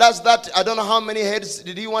whoever does that, I don't know how many heads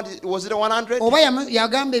did he want, was it 100?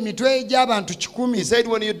 He said,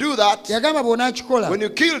 when you do that, when you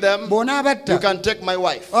kill them, you can take my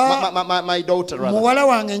wife, my daughter rather.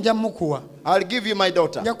 I'll give you my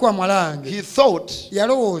daughter. He thought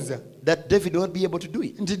that David would not be able to do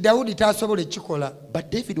it. But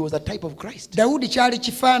David was a type of Christ.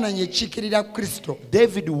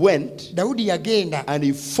 David went and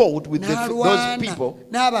he fought with those people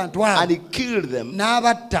and he killed them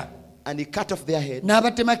and he cut off their head,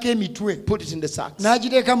 put it in the sacks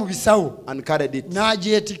and carried it.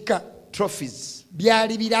 Trophies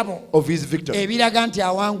of his victory.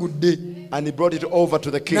 And he brought it over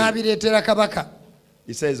to the king.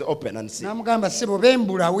 He says, open and see. The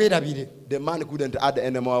man couldn't add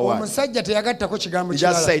any more words. He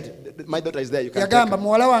just said, my daughter is there, you can take her.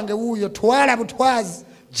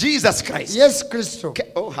 Jesus Christ. Yes, Christ.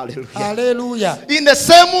 Oh, hallelujah. Hallelujah. In the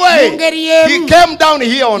same way, he came down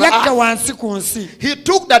here on earth. He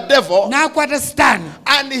took the devil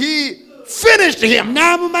and he finished him.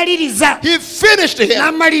 He finished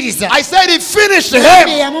him. I said he finished him.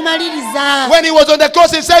 When he was on the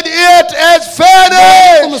cross, he said, it is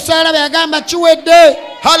finished.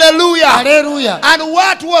 Hallelujah. Hallelujah. And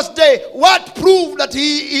what proved that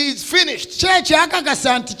he is finished?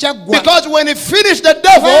 Because when he finished the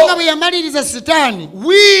devil,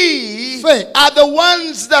 we are the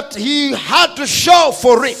ones that he had to show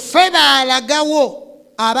for it.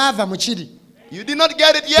 You did not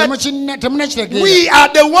get it yet. We are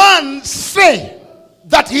the ones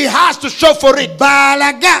that he has to show for it.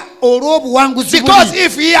 Because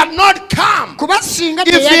if he had not come,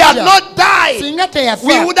 if he had not died,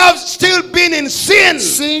 we would have still been in sin.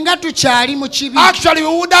 Actually,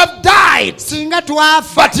 we would have died.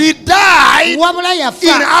 But he died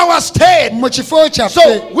in our stead.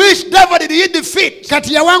 So which devil did he defeat?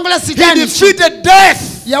 He defeated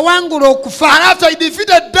death. And after he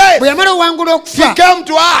defeated death, he came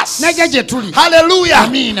to us. Hallelujah.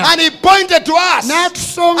 And he pointed to us.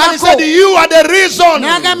 And he said, you are the reason.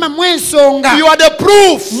 You are the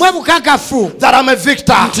proof that I'm a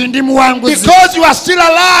victor. Because you are still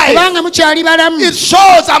alive, it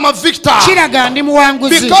shows I'm a victor.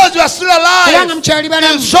 Because you are still alive,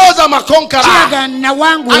 it shows I'm a conqueror. And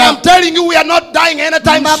I'm telling you, we are not dying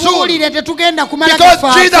anytime soon. Because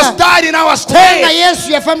Jesus died in our stead.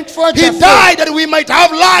 He died that we might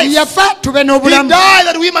have life. He died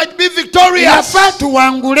that we might be victorious.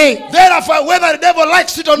 Therefore, whether the devil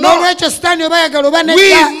likes it or not,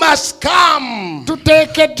 we must come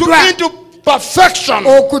into perfection.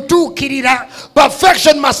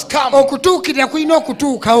 Perfection must come.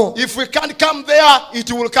 If we can't come there,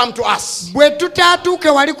 it will come to us. But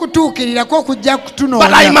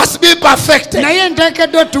I must be perfected. I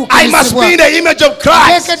must be in the image of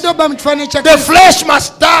Christ. The flesh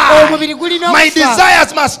must die. My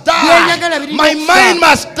desires must die. My mind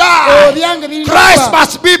must die. Christ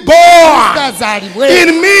must be born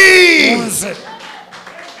in me.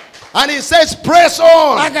 And he says, press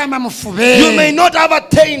on. You may not have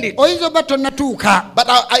attained it, but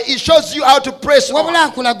it shows you how to press on.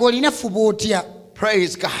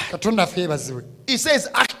 Praise God. He says,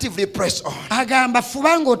 actively press on.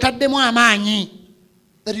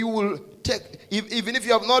 That you will take, even if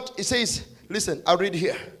you have not, he says, listen, I'll read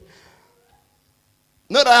here.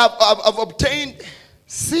 Not I have obtained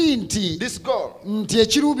this goal, but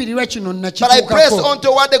I press on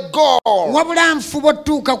toward the goal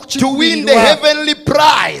to win the heavenly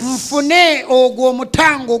prize of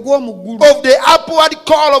the upward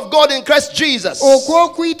call of God in Christ Jesus. And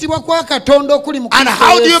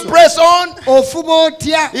how do you press on?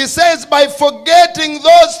 He says, by forgetting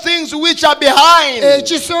those things which are behind. The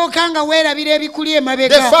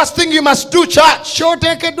first thing you must do, church. Some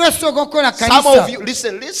of you,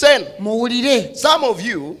 listen. Some of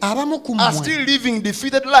you are still living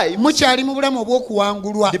defeated life.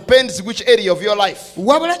 Depends which area of your life.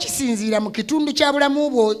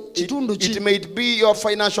 It may be your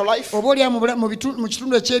financial life.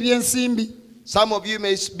 Some of you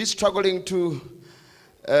may be struggling to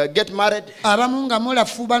get married. Others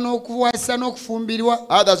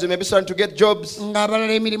you may be starting to get jobs. Others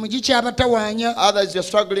you're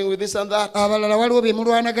struggling with this and that.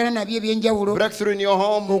 Breakthrough in your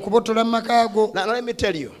home. Now let me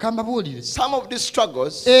tell you, some of these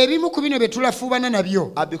struggles are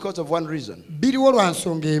because of one reason,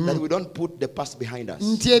 that we don't put the past behind us.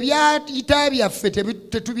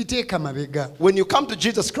 When you come to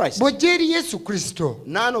Jesus Christ,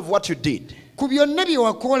 none of what you did,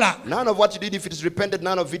 none of what you did, if it is repented,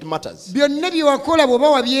 none of it matters.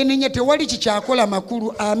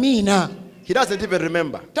 He doesn't even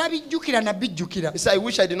remember. He says, I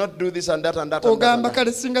wish I did not do this and that and that. And that.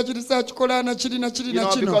 You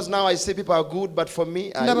know, because now I see people are good, but for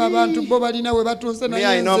me, I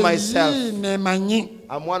know myself.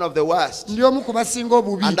 I'm one of the worst. And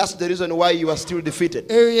that's the reason why you are still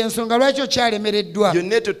defeated. You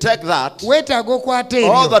need to take that,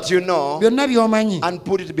 all that you know, and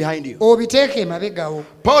put it behind you.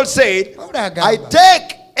 Paul said, I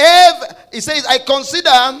take he says,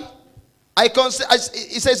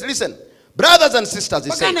 he says, listen, brothers and sisters,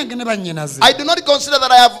 he says, I do not consider that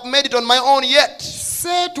I have made it on my own yet.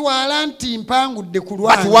 But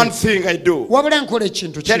one thing I do.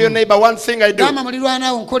 Tell your neighbor, one thing I do.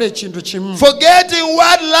 Forgetting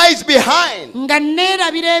what lies behind.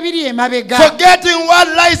 Forgetting what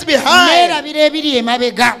lies behind.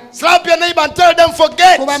 Slap your neighbor and tell them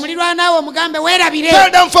forget. Tell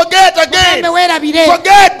them forget again.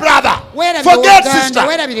 Forget, brother. Forget, sister.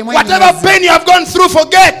 Whatever pain you have gone through,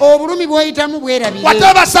 forget.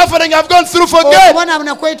 Whatever suffering you have gone through, forget.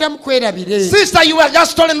 Sister, you were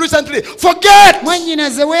just stolen recently. Forget.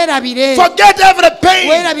 Forget every pain.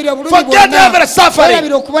 Forget every suffering.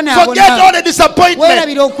 Forget all the disappointment.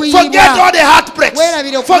 Forget all the heartbreaks.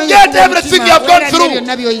 Forget everything you have gone through. In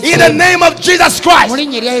the name of Jesus Christ.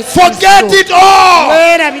 Forget it all.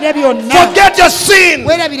 Forget your sin.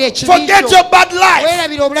 Forget your bad life.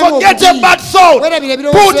 Forget your bad thought.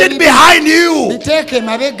 Put it behind you.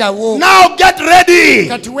 Now get ready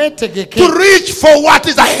to reach for what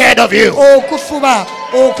is ahead of you.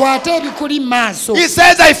 He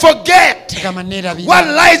says, I forget what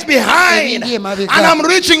lies behind, and I'm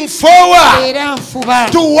reaching forward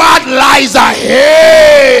to what lies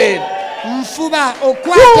ahead.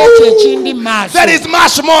 There is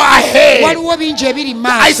much more ahead.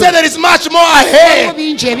 I said there is much more ahead.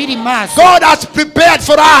 God has prepared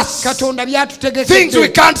for us things we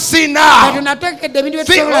can't see now,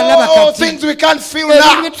 things we can't feel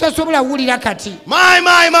now. My.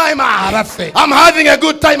 I'm having a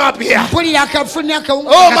good time up here.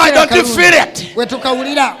 Oh my, don't you feel it?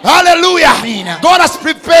 Hallelujah. God has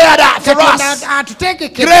prepared for us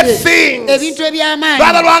great things.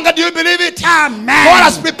 Brother Wanga, do you believe it? God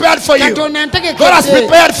has prepared for you. God has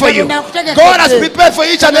prepared for you. God has prepared for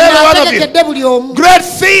each and every one of you great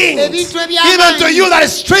things. Even to you that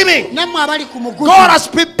is streaming, God has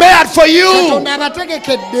prepared for you.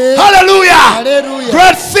 Hallelujah.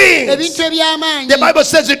 Great things. The Bible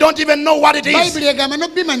says you don't even know what it is.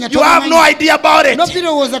 You have no idea about it.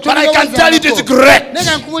 But I can tell you it is great.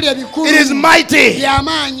 It is mighty.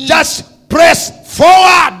 Just press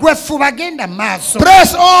forward. Press on.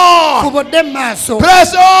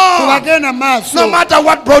 Press on. No matter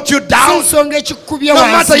what brought you down, no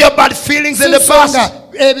matter your bad feelings in the past.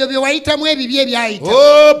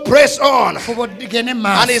 Oh, press on.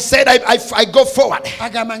 And he said, I go forward.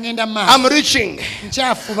 I'm reaching.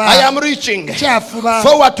 I am reaching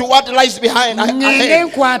forward to what lies behind. My.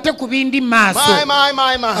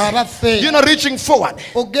 You know, reaching forward.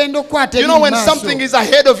 You know, when something is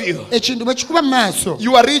ahead of you,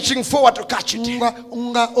 you are reaching forward to catch it.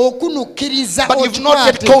 But you've not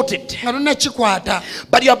yet caught it.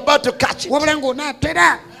 But you're about to catch it.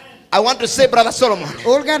 I want to say, Brother Solomon,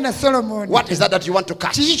 what is that you want to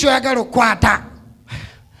catch?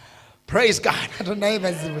 Praise God.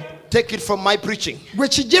 Take it from my preaching.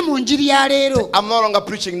 I'm no longer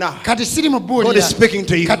preaching now. God is speaking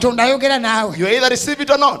to you. You either receive it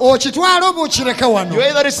or not. You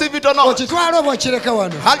either receive it or not. I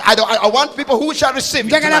want people who shall receive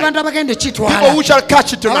it tonight. People who shall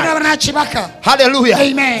catch it tonight. Hallelujah.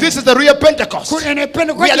 Amen. This is the real Pentecost. We are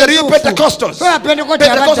the real Pentecostals.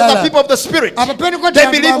 Pentecostals are people of the Spirit. They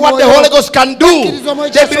believe what the Holy Ghost can do.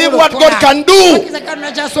 They believe what God can do.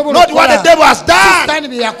 Not what the devil has done.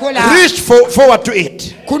 Reach forward to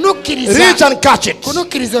it. Reach and catch it.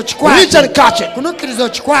 Reach and catch it.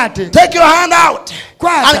 Take your hand out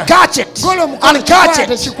and catch it. And catch it.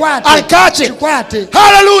 And catch it.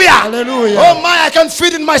 Hallelujah. Oh my, I can feel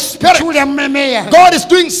it in my spirit. God is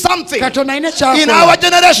doing something in our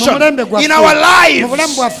generation, in our lives.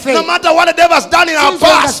 No matter what the devil has done in our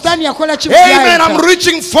past. Amen. I'm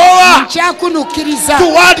reaching forward to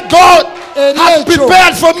what God has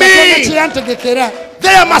prepared for me.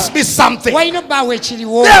 There must be something.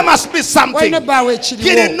 There must be something. He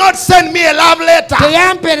did not send me a love letter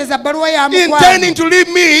intending to leave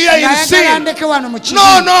me here in sin.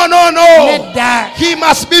 No. He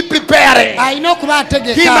must be preparing.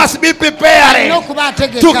 He must be preparing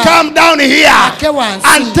to come down here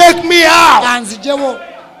and take me out.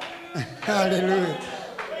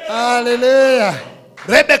 Hallelujah.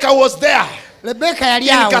 Rebecca was there. In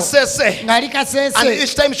Kasese. And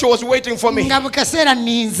each time she was waiting for me. Each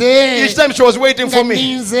time she was waiting for me.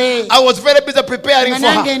 I was very busy preparing for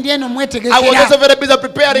her. I was also very busy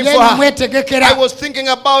preparing for her. I was thinking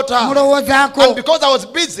about her. And because I was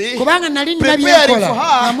busy preparing for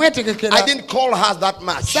her, I didn't call her that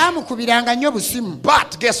much.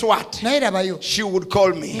 But guess what? She would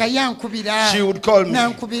call me. She would call me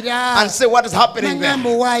and say, what is happening there?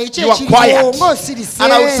 You are quiet.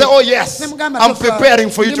 And I would say, oh yes, I'm preparing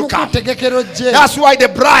for you to come. That's why the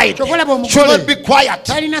bride should not be quiet.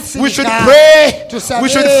 We should pray. We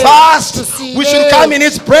should fast. We should come in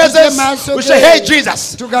His presence. We should, hey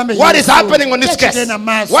Jesus, what is happening on this case?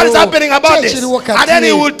 What is happening about this? And then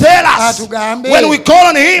He will tell us. When we call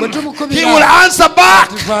on Him, He will answer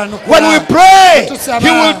back. When we pray,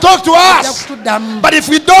 He will talk to us. But if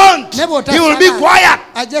we don't, He will be quiet.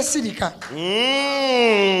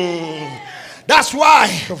 That's why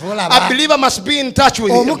a believer must be in touch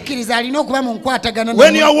with Him.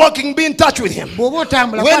 When you are walking, be in touch with Him. When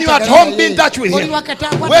you are at home, be in touch with Him.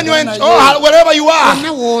 When you are wherever you are,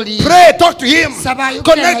 pray, talk to Him,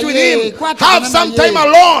 connect with Him, have some time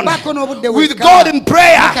alone with God in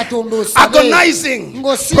prayer, agonizing,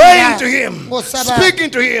 praying to Him, speaking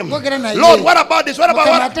to Him. Lord, what about this? What about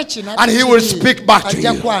what? And He will speak back to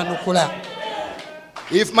you.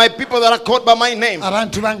 If my people that are called by my name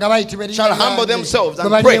shall humble themselves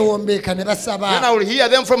and pray, then I will hear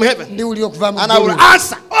them from heaven and I will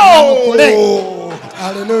answer. Oh,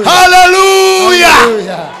 hallelujah.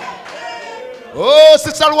 Oh,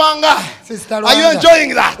 Sister Luanga, are you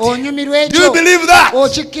enjoying that? Do you believe that?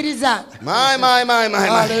 My.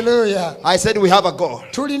 Hallelujah. I said we have a God.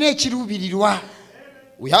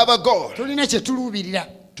 We have a God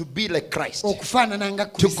to be like Christ, okufaanana nga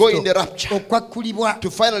to go in the rapture, okwakkulibwa, to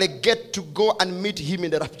finally get to go and meet him in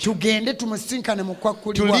the rapture, tugende tumusinkane mu to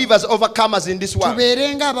kwakkulibwa, live as overcomers in this world.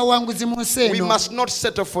 tubeerenga abawanguzi mu nsi We eno. must not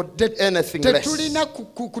settle for anything less. Tetulina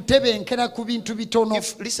kutebenkera ku bintu bitono.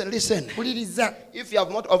 Listen, Puliriza, if you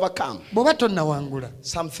have not overcome bw'oba tonnawangula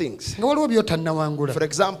some things, nga waliwo by'otannawangula, for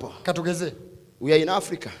example, katugeze, we are in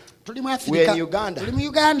Africa, tuli mu we are Afirika, in Uganda, tuli mu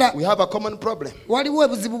Uganda, we have a common problem: waliwo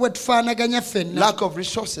ebuzibu bwe tufaanaganya ffenna, lack of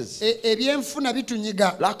resources, ebyenfuna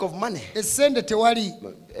bitunyiga, lack of money. essende tewali.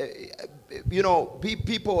 You know,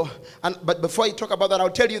 people, but before you talk about that, I'll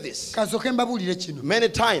tell you this. Kasooke mbabuulire kino, Many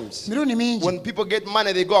times, mirundi mingi when people get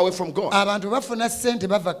money, they go away from God. abantu bafuna ssente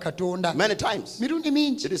bava Katonda. Many times, Mirundi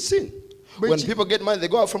mingi it is sin. When people get money, they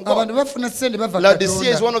go out from God. abantu bafuna ssente bava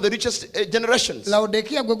Laodicea is Katonda. one of the richest generations.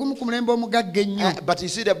 Laodikiya gwe gumu ku mulembe omugagga ennyo, But you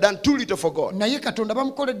see, they've done too little for God. naye Katonda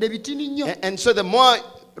bamukoledde bitini nnyo. And so the more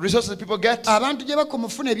resources people get, Abantu gye bakoma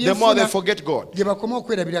ofuna the more they ebyenfuna forget God. gye bakoma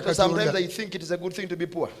okwerabira So sometimes Katonda. I think it is a good thing to be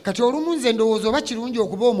poor. Kati olumu nze ndowooza oba kirungi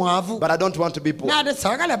okuba omwavu, But I don't want to be poor. naate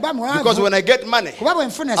saagala ba Because mwavu, when I get money, kuba bwe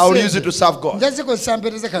nfuna I will use it ssente to serve God. nja zikozesa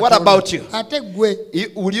mpeereze Katonda. What about you? Ate ggwe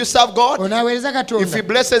Will you serve God? onaaweereza If He Katonda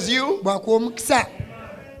blesses you, bw'akuwa omukisa.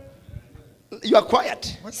 you are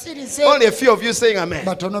quiet. Musirise, Only a few of you saying amen.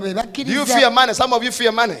 batono be Do you fear bakkiriza. money? Some of you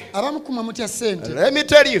fear money. Abamukuma mutya ssente Let me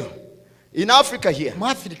tell you, in Africa here, mu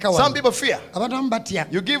Afirika some wano people fear. abantu abamu batya.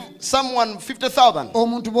 You give someone 50,000,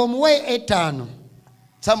 Omuntu bw'omuwa etaano,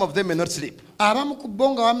 some of them may not sleep. abamu ku bo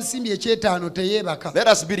nga wamusimbye ekyetaano teyeebaka. Let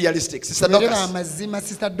us be realistic. Sister Tubeere Dorcas, amazima,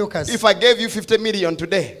 Sister Dorcas. if I gave you 50 million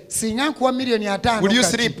today, Singa nkuwa miliyoni 5 will you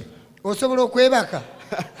kati, sleep? osobola okwebaka?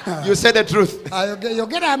 You said the truth.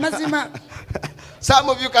 Yogera amazima. Some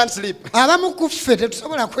of you can't sleep. Abamu ku ffe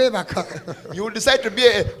tetusobola kwebaka. You will decide to be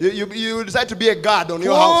you will decide to be a guard on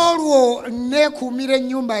your house Olwo neekuumira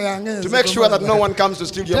ennyumba yange to make sure that no one comes to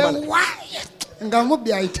steal your money. nga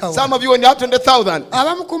mubbi ayitawo. Some of you, when you have 20,000,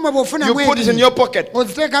 Abamu ku mmwe bw'ofuna you put it in your pocket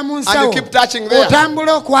oziteeka mu and nsawo, you keep touching there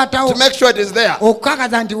otambula okwatawo to make sure it is there.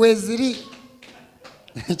 okukakaza nti weeziri.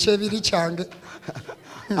 Kyebiri kyange.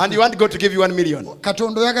 And you want God to give you 1 million.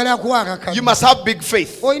 Katonda oyagala akuwa akakadde. You must have big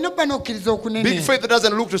faith. Olina obba n'okkiriza okunene. Big faith that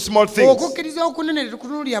doesn't look to small things. Okukkiriza okunene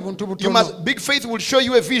tekutunuulira buntu butono. Big faith will show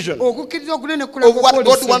you a vision. Okukkiriza okunene Of what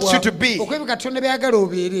God wants you to kukolesebwa be. okwebwe Katonda byayagala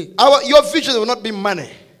obeere. Your vision will not be money.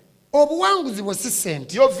 Obuwanguzi bwo si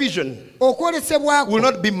ssente. Your vision Okwolesebwa will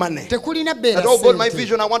not be money. tekulina bbeera That, oh God, my ssente.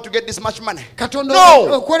 vision, I want to get this much money. Katonda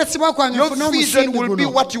No! okwolesebwa kwange Your nfune vision omusingi will be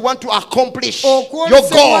guno. what you want to accomplish. Your goal.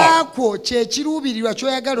 Okwolesebwa kwo kye kiruubirirwa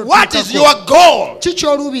ky'oyagala What is otuukako. your goal? Ki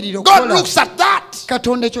ky'oluubirira God okukola? looks at that.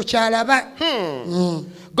 Katonda ekyo ky'alaba.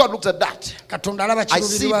 God looks at that. Katonda alaba I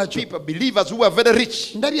see kiruubirirwa kyo. people, believers who are very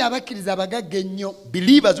rich. Ndabye abakkiriza abagagga ennyo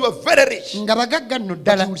Believers who are very rich. nga bagagga nno But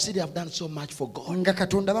ddala you will see they have done so much for God. nga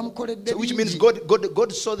Katonda bamukoledde So which means bingi.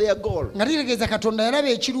 God saw their goal. Nga kitegeeza Katonda yalaba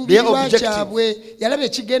Their ekiruubirirwa objective. kyabwe, yalaba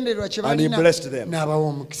ekigendererwa kye And he balina blessed them. n'abawa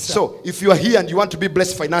omukisa. So if you are here and you want to be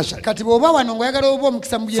blessed financially, Kati bw'oba wano ng'oyagala oba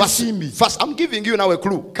omukisa mu byensimbi, first I'm giving you now a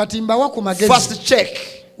clue. kati mbawa ku magezi. First check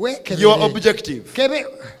Weekebere. your objective.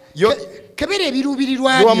 Your- kebera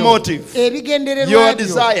ebiruubirirwa Your byo, motive, ebigendererwa your byo,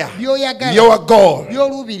 desire, by'oyagala, your goal.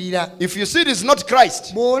 by'oluubirira. If you see it is not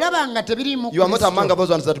Christ, Bw'olaba nga tebiriimu you are not among Kristo, those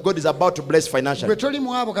ones that God is about to bless financially. gwe toli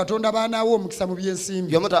mu abo Katonda baanaawa omukisa mu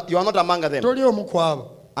byensimbi. You are not among them Toli omu ku abo.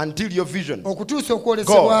 until your vision, Okutuusa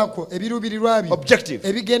okwolesebwako ebiruubirirwa byo, objective,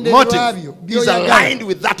 ebigendererwa motive byo is aligned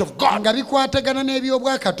with that of God. nga bikwatagana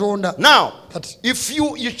n'ebyobwa Katonda. Now, Kati if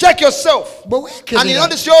you check yourself bwe and you weekebera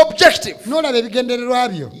notice your objective, n'olaba ebigendererwa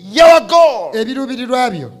byo, your goal, ebiruubirirwa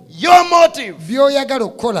byo, your motive, by'oyagala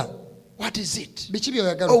okukola, what is it? biki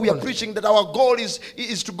by'oyagala Oh, we are okukola. preaching that our goal is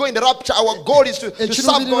to go in the rapture. Our goal is to serve God.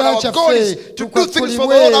 Ekiruubirirwa Our goal is kyaffe to do things for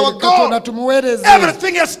the tukwatulibwe, Lord. Our Katonda goal. tumuweereze.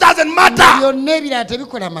 Everything else doesn't matter. Byonna ebirala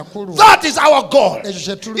tebikola makulu. That is our goal. Ekyo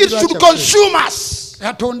kye It tuluubirira should kyaffe. consume us.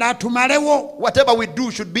 Katonda atumalewo. Whatever we do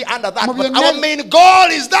should be under that. Mu But byonna- our main goal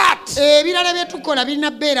is that. Ebirala bye tukola birina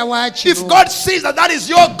bbeera waakiro. If God sees that that is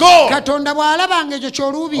your goal, Katonda bw'alabanga ekyo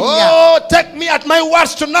ky'oluubirira, oh, take me at my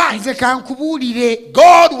words tonight. nze kankubuulire.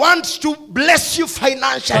 God wants to bless you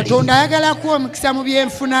financially. Katonda ayagala kuwa omukisa mu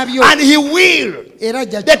byenfuna byo. And He will. Era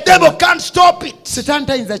ajja The devil kukikola. can't stop it. Setaani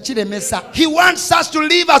tayinza kiremesa. He wants us to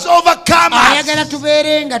live as overcomers. Ayagala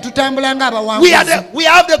tubeere nga tutambula We have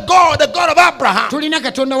ng'abawanguzi. the God of Abraham. Tulina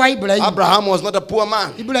Katonda wa Ibulayimu. Abraham was not a poor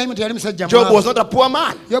man. Ibulayimu teyali musajja Job was mwavu. not a poor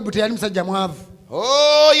man. Yobu teyali musajja mwavu.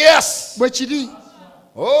 Oh, yes. Bwe kiri,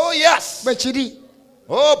 Oh, yes. bwe kiri.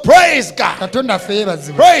 Oh, praise God.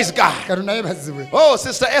 Praise God. Oh,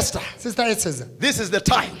 Sister Esther. This is the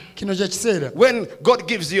time when God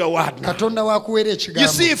gives you a word. You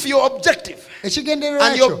see, if your objective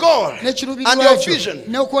and your goal and your vision is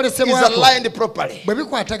aligned properly,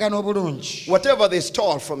 whatever they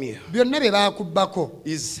stole from you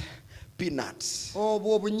is peanuts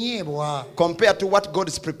compared to what God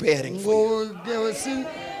is preparing for you.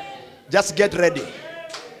 Just get ready.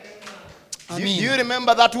 Do you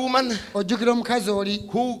remember that woman who,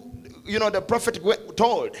 the prophet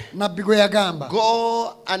told,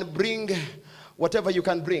 go and bring whatever you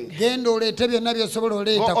can bring. Go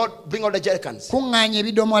out, bring all the jerrycans.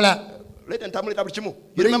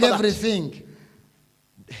 Bring everything.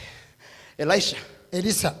 Elisha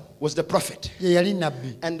was the prophet.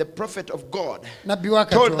 And the prophet of God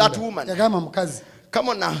told that woman, come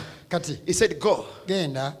on now. He said, go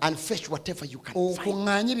and fetch whatever you can find.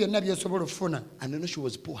 And then she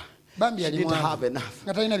was poor. She didn't have enough.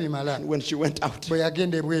 And when she went out,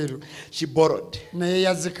 she borrowed,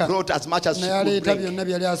 brought as much as she could bring,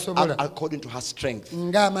 according to her strength.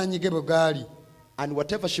 And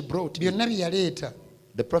whatever she brought,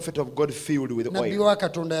 the prophet of God filled with oil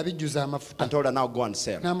and told her, now go and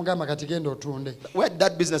sell. Where did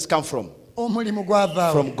that business come from?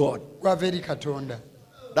 From God.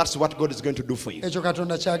 That's what God is going to do for you.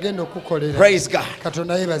 Praise God.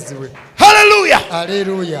 Hallelujah.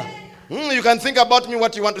 Hallelujah. You can think about me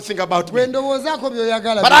what you want to think about me.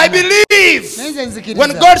 But I believe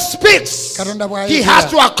when God speaks, He has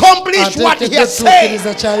to accomplish what He has said.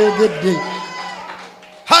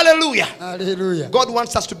 Hallelujah. Hallelujah. God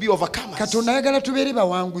wants us to be overcomers,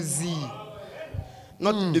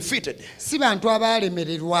 not defeated.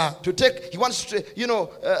 To take, He wants to,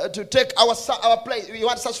 to take our place. He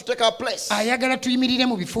wants us to take our place as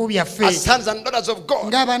sons and daughters of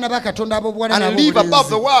God and live above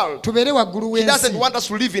the world. He doesn't want us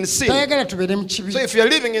to live in sin. So if you're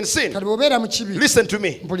living in sin, listen to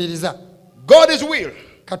me. God's will is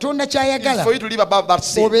for you to live above that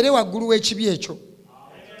sin.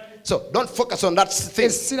 So don't focus on that thing.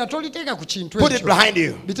 Put it behind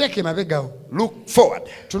you. Look forward.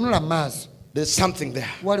 There's something there.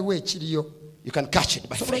 You can catch it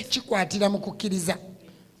by faith.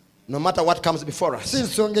 No matter what comes before us,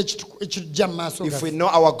 if we know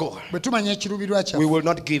our goal, we will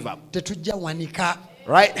not give up.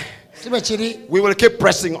 Right? We will keep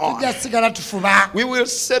pressing on. We will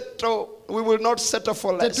settle. We will not settle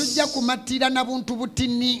for less.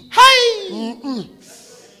 Hi!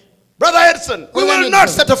 Brother Edson, we will not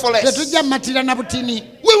settle for less.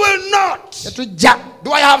 We will not.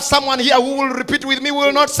 Do I have someone here who will repeat with me? We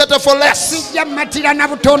will not settle for less. We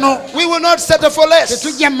will not settle for less.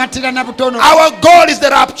 Our goal is the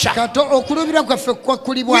rapture.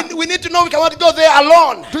 We need to know we cannot go there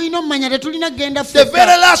alone. The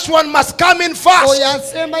very last one must come in first.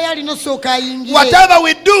 Whatever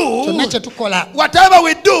we do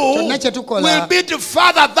will be to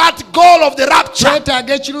further that goal of the rapture.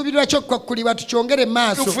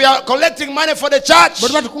 If we are collecting money for the church,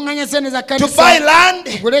 to buy land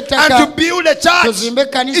and to build a church,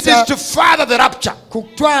 it is to further the rapture. To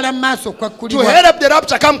head up the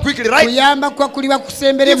rapture, come quickly, right? If we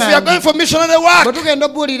are going for missionary work,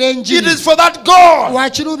 it is for that goal.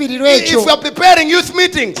 If we are preparing youth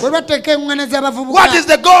meetings, what is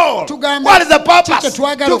the goal? What is the purpose? To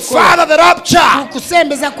further the rapture.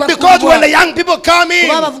 Because when the young people come in,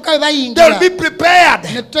 they will be prepared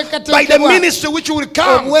by the ministry which will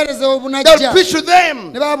come. They will preach to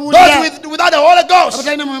them. Those without the Holy Ghost,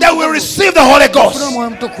 they will receive the Holy Ghost.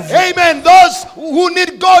 Amen. Those who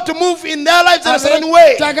need God to move in their lives in a certain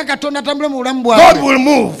way, God will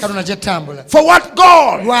move. For what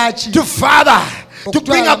goal? To father, to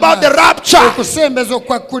bring about the rapture.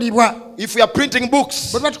 If we are printing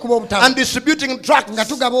books and distributing tracts,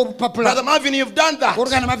 Brother Marvin, you've done that.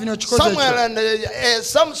 Samuel and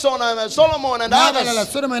Samson and Solomon and others,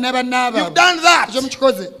 you've done that.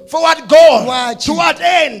 For what goal? To what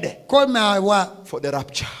end? For the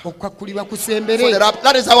rapture. For the rapture.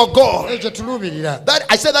 That is our goal.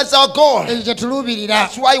 I said that's our goal.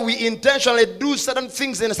 That's why we intentionally do certain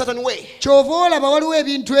things in a certain way.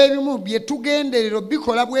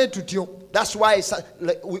 That's why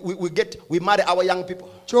we marry our young people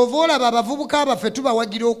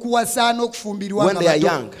when they are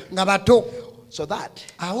young, so that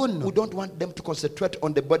we don't want them to concentrate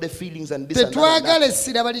on the body feelings and this and that.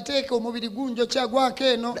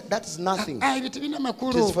 That's nothing. It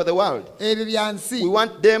is for the world. We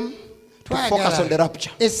want them to focus on the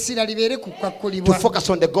rapture, to focus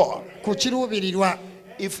on the goal.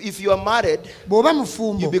 If you are married,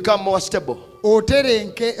 you become more stable.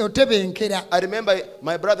 I remember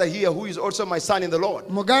my brother here, who is also my son in the Lord.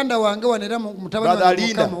 Brother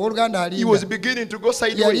Alina, he was beginning to go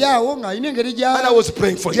sideways. And I was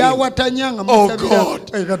praying for him. Oh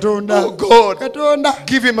God. Oh God.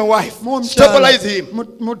 Give him a wife. Stabilize him.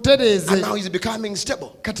 And now he's becoming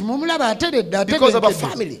stable. Because of a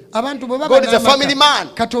family. God is a family man.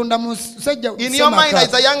 In your mind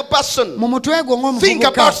as a young person, think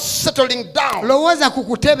about settling down in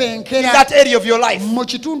that area of your life. And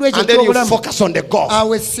then you focus on the goal.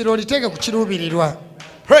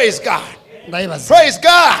 Praise God. Praise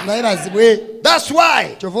God. That's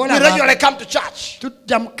why we regularly come to church.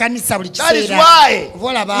 That is why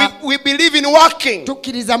we believe in working.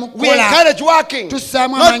 We encourage working,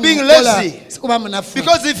 not being lazy.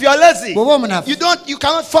 Because if you are lazy, you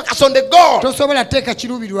cannot focus on the goal.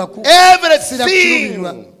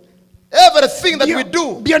 Everything that we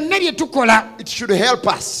do, it should help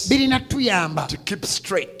us to keep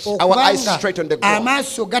straight, our eyes straight on the goal.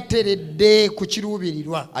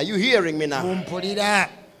 Are you hearing me now?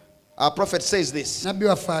 Our prophet says this. I've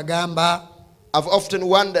often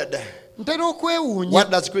wondered,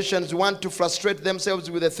 what does Christians want to frustrate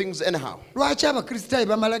themselves with the things anyhow?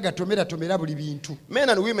 Men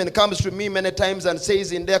and women comes to me many times and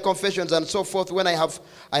says in their confessions and so forth, when I have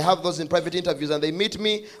those in private interviews, and they meet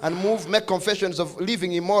me and make confessions of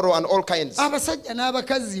living immoral and all kinds. Because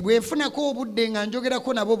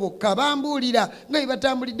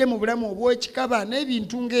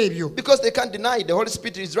they can't deny the Holy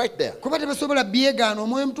Spirit is right there. And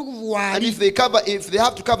if they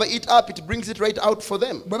have to cover it up, it brings it right out for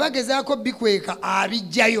them. So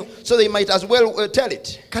they might as well tell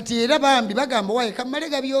it. If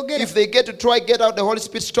they get out, the Holy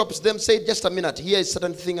Spirit stops them, say, just a minute, here is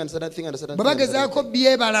certain thing and certain thing and certain thing. And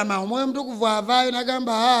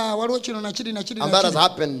that has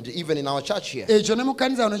happened even in our church here,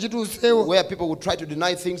 where people would try to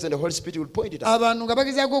deny things and the Holy Spirit will point it out.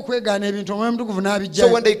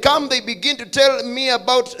 So when they come, they begin to tell me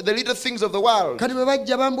about the little things of the world. And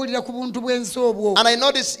I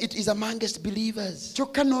notice it is amongst believers. You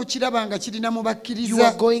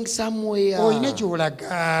are going somewhere.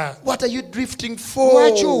 What are you drifting for?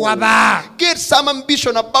 Get some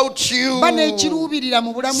ambition about you.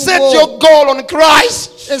 Set your goal on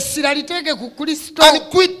Christ. And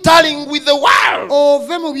quit tallying with the world.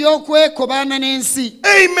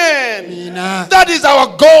 Amen. That is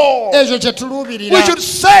our goal. We should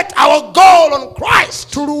set our goal on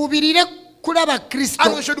Christ.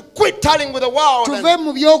 And we should quit tallying with the world and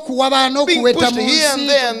being pushed here and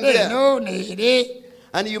there and there.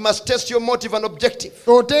 And you must test your motive and objective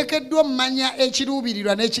first,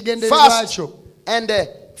 and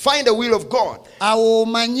find the will of God,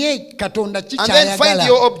 and then find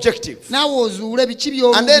your objective,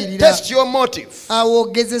 and then test your motive and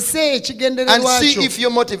see if your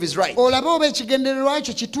motive is right. And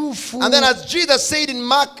then as Jesus said in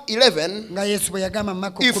Mark 11, if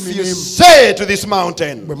you say to this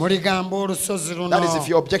mountain, that is if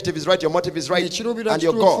your objective is right, your motive is right, and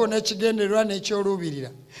your goal.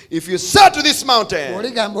 If you say to this mountain,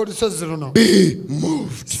 be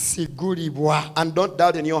moved, and don't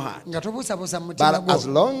doubt in your heart. But as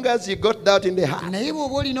long as you got doubt in the heart,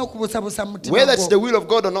 whether it's the will of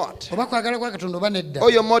God or not, or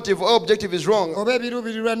your motive or objective is wrong, how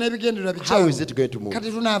is it going to move?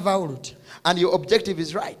 And your objective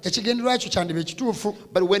is right.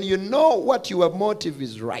 But when you know what your motive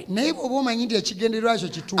is right, and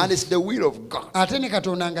it's the will of God,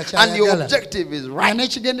 and your objective is right,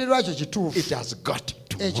 it has got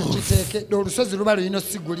to move.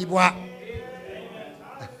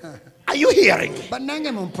 Are you hearing me?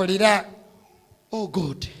 Oh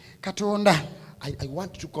God, I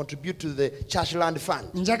want to contribute to the church land fund.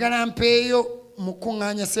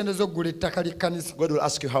 God will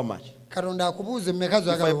ask you how much.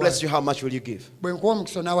 If I bless you, how much will you give? 1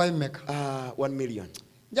 million.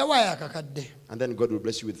 And then God will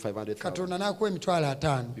bless you with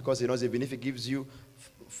 500,000. Because he knows even if he gives you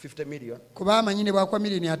 50 million,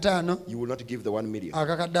 you will not give the 1 million.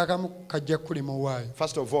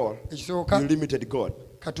 First of all, you limited God.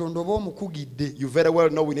 You very well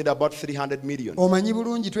know we need about 300 million.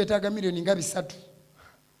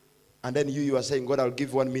 And then you are saying, God, I'll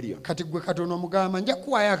give 1 million.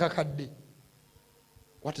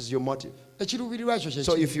 What is your motive?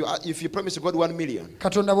 So if you promise God 1 million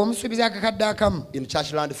in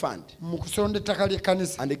church land fund,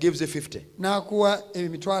 and he gives you 50,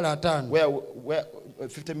 where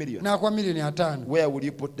 50 million, where will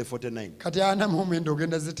you put the 49?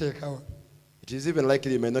 It is even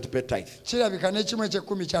likely you may not pay tithe. You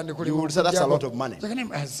will say that's a lot of money.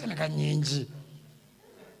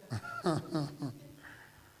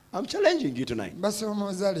 I'm challenging you tonight.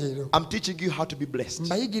 I'm teaching you how to be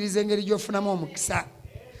blessed.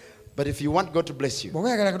 But if you want God to bless you,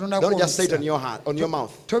 don't just say it on your heart, on your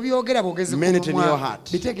mouth. Mean it in your heart.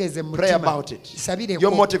 Pray about it.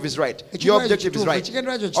 Your motive is right. Your objective is right.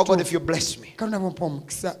 Oh God, if you bless me,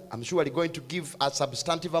 I'm surely going to give a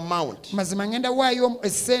substantive amount towards the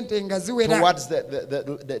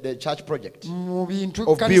church project of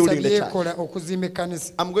building the church.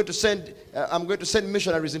 I'm going to send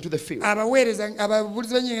missionaries into the field. I'm going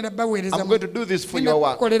to do this for your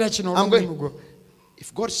work.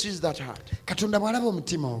 If God sees that heart,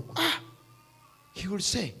 He will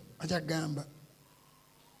say,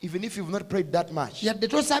 even if you've not prayed that much,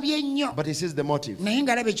 but He sees the motive,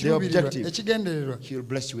 the objective, He will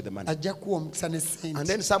bless you with the money. And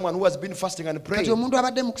then someone who has been fasting and praying for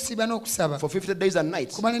 50 days and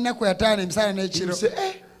nights, he will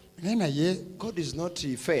say, God is not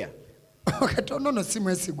fair. I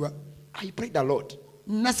prayed a lot.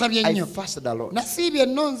 I fasted a lot.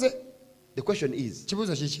 The question is,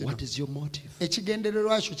 what is your motive and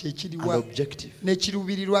objective?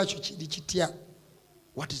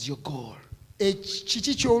 What is your goal?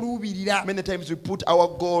 Many times we put our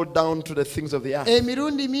goal down to the things of the earth. We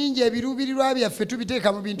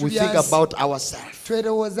think about ourselves,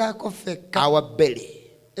 our belly,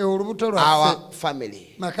 our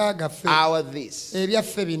family, our this.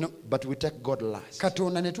 But we take God last. To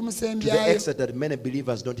the extent that many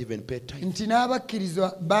believers don't even pay tithe.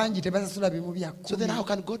 So then how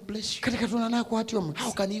can God bless you?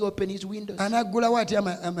 How can He open His windows?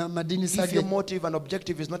 If your motive and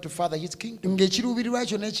objective is not to further His kingdom. But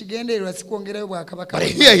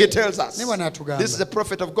here He tells us, this is the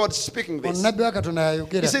prophet of God speaking this.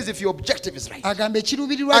 He says if your objective is right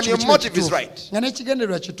and your motive is right, then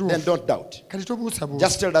don't doubt.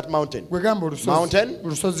 Just tell that mountain,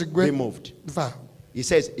 be moved. He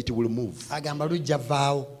says it will move.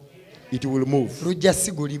 It will move.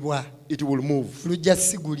 It will move.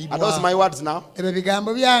 Are those my words now? Are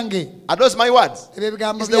those my words?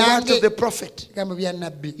 It's the words of the prophet.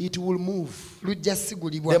 It will move.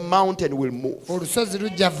 The mountain will move.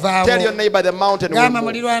 Tell your neighbor the mountain will move.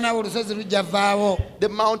 The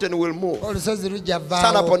mountain will move.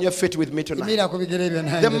 Stand up on your feet with me tonight.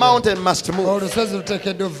 The mountain must move.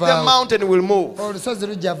 The mountain will move.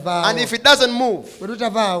 And if it doesn't move,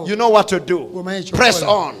 you know what to do. Press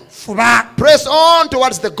on. Press on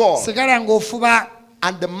towards the goal.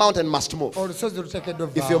 And the mountain must move.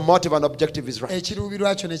 If your motive and objective is right.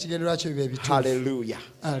 Hallelujah.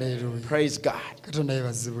 Praise God.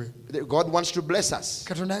 God wants to bless us.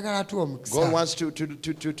 God wants to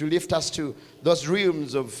lift us to those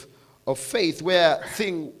realms of faith where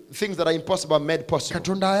things that are impossible are made possible.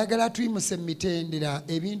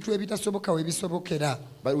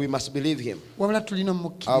 But we must believe Him.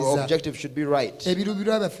 Our objective should be right.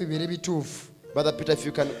 Brother Peter, if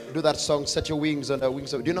you can do that song, set your wings on the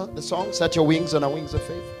wings of... Do you know the song? Set your wings on the wings of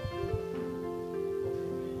faith.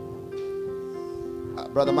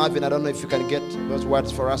 Brother Marvin, I don't know if you can get those words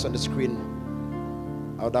for us on the screen.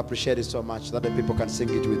 I would appreciate it so much that the people can sing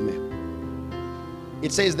it with me.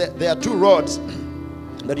 It says that there are two roads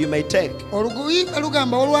that you may take.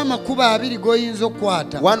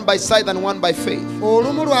 One by sight and one by faith.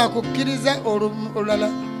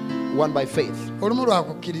 One by faith.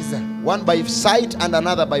 One by sight and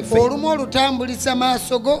another by faith.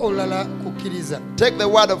 Take the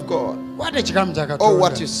word of God. Or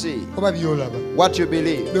what you see, what you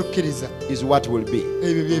believe is what will be.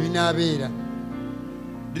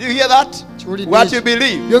 Did you hear that? What you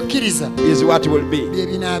believe is what will be.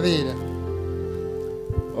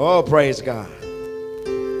 Oh, praise God.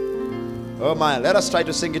 Oh my, let us try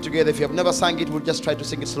to sing it together. If you have never sung it, we'll just try to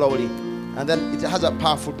sing it slowly. And then it has a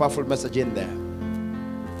powerful, powerful message in there.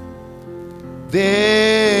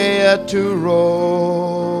 There are two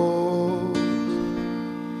roads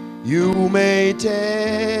you may take,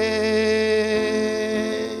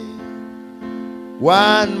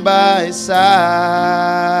 one by sight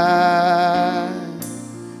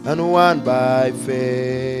and one by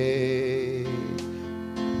faith.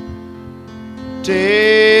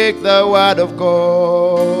 Take the word of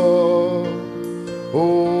God.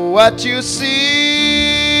 Oh, what you see,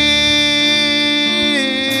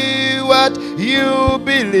 what you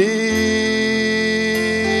believe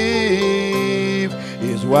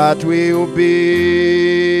is what will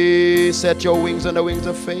be. Set your wings on the wings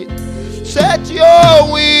of faith. Set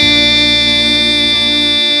your wings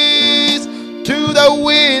to the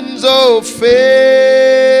winds of faith.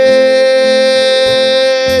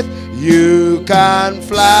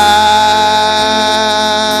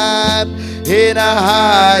 in a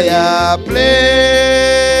higher place.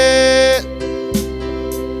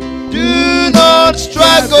 Do not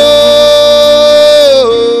struggle,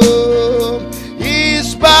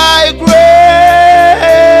 it's by grace.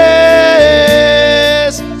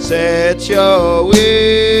 Set your wings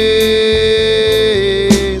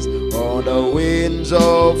on the winds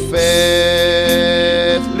of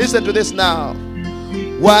faith. Listen to this now.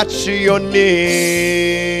 What's your name?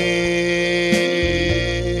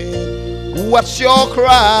 What's your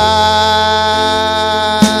cry?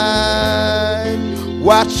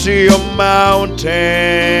 What's your mountain?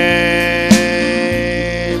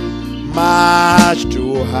 Much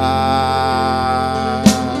too high.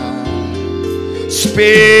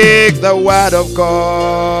 Speak the word of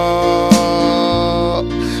God,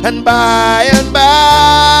 and by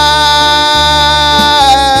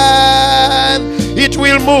it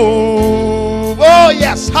will move. Oh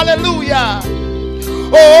yes, hallelujah.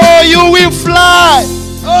 Oh, you will fly.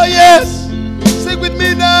 Oh yes, sing with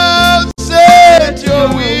me now. Set your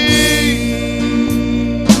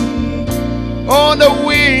wings on the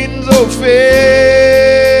winds of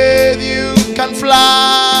faith. You can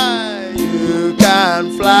fly. You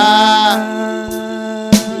can fly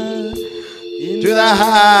to the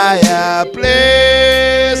higher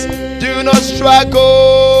place. Do not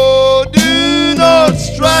struggle. Do not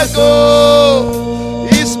struggle.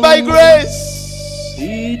 It's by grace.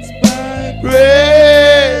 It's by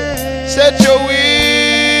grace. Set your wings.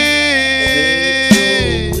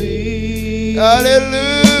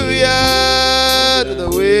 Hallelujah. To the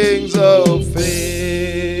wings of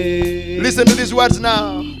faith. Listen to these words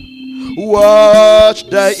now. Watch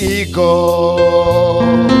the eagle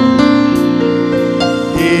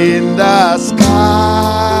in the sky.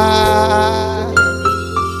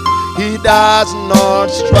 He does not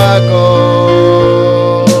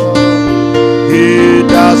struggle. He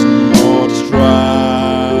does not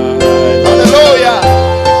strive. Hallelujah.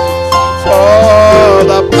 For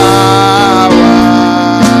the power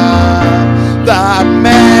that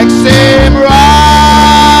makes him rise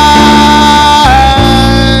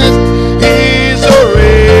is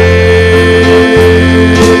already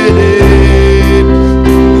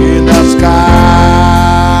in the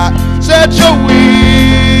sky. Set your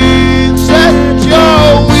wings, set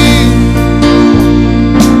your wings.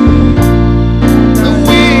 The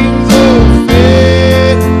wings of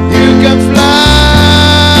faith, you can fly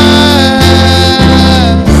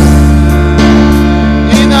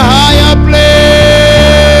in a higher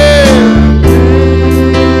place.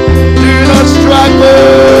 Do not struggle.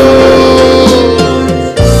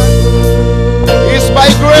 It's by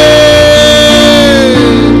grace.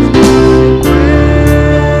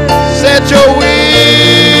 Set your wings.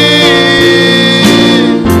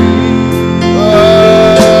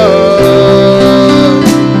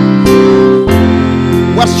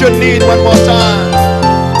 What's your need? One more time.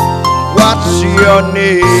 What's your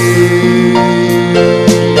need?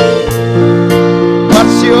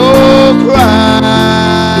 What's your cry?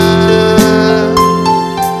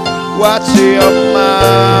 What's your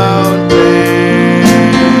mountain?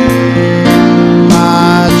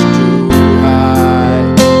 Much too high.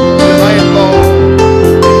 Divine Lord,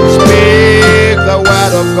 speak the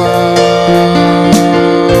word of God,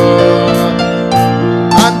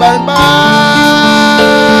 and by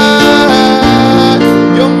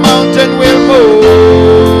your mountain will move.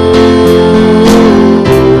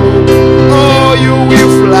 Oh, you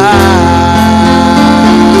will fly.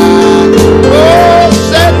 Oh,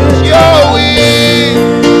 set your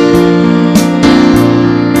wings.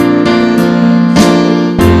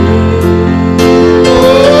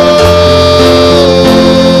 Oh,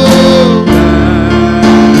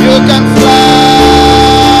 you can fly.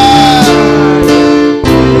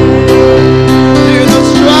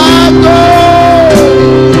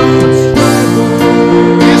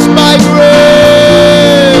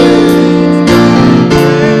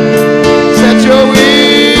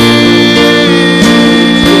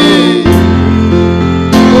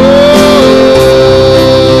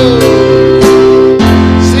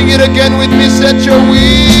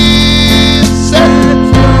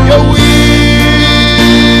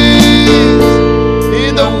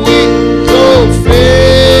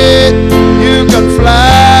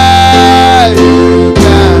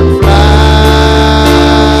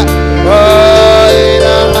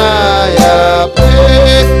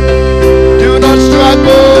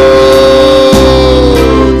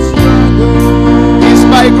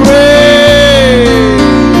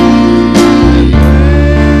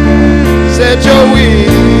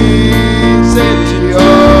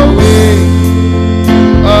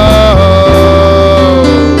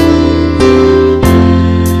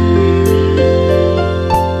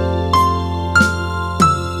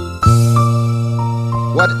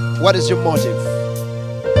 What is your motive?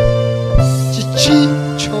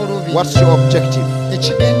 What's your objective? Put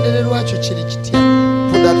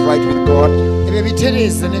that right with God.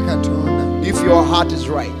 If your heart is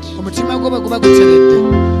right,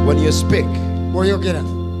 when you speak,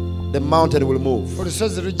 the mountain will move. If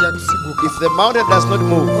the mountain does not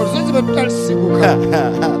move,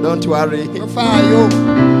 don't worry.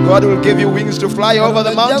 God will give you wings to fly over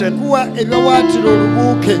the mountain.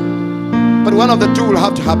 But one of the two will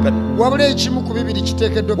have to happen. What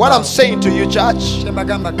I'm saying to you, church, is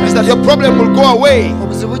that your problem will go away.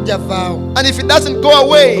 And if it doesn't go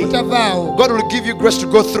away, God will give you grace to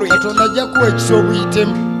go through it.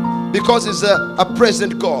 Because He's a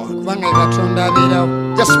present God.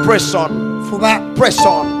 Just press on. Press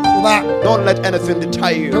on. Don't let anything deter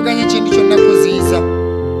you.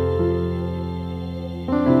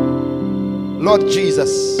 Lord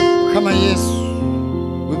Jesus,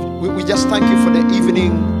 we just thank you for the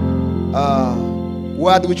evening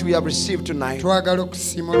word which we have received tonight. We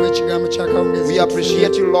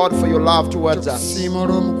appreciate you, Lord, for your love towards us.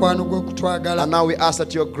 And now we ask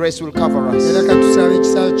that your grace will cover us.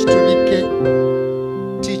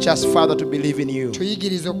 Teach us, Father, to believe in you.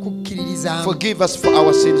 Forgive us for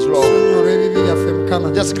our sins,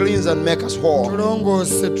 Lord. Just cleanse and make us whole.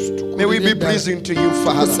 May we be pleasing to you,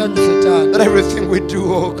 Father. That everything we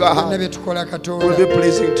do, oh God, will be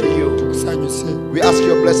pleasing to you. We ask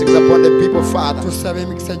your blessings upon the people, Father,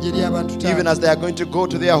 even as they are going to go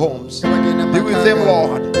to their homes. Be with them,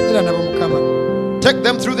 Lord. Take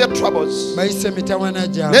them through their troubles.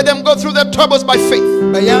 Let them go through their troubles by faith.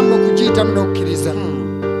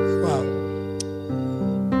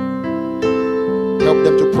 Help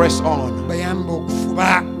them to press on.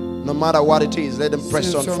 No matter what it is, let them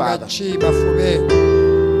press on, Father.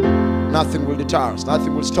 Nothing will deter us.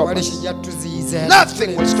 Nothing will stop us.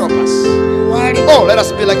 Nothing will stop us. Oh, let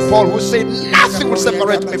us be like Paul, who said, nothing will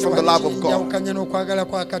separate me from the love of God.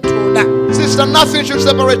 Sister, nothing should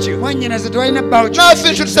separate you.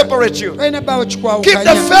 Nothing should separate you. Keep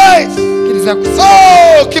the faith.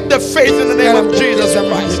 Oh, keep the faith in the name of Jesus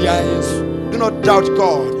Christ. Do not doubt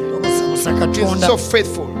God. He is so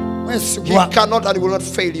faithful. He cannot and he will not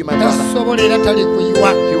fail you, my brother.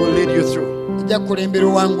 He will lead you through.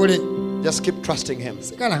 Just keep trusting Him.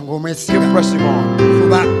 Keep pressing on.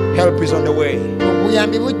 Help is on the way.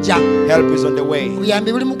 Help is on the way. In the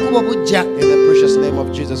precious name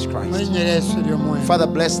of Jesus Christ. Father,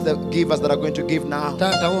 bless the givers that are going to give now.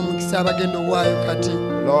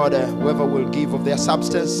 Lord, whoever will give of their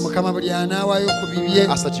substance, ask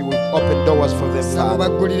that you will open doors for them, Father.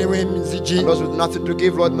 And those with nothing to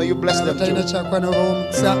give, Lord, may you bless them too,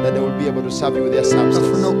 that they will be able to serve you with their substance.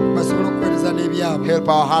 Help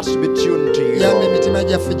our hearts to be tuned to you, Lord. In the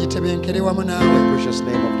precious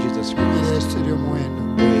name of Jesus Christ.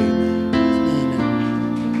 Amen.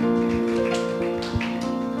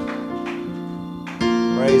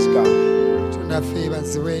 Praise God.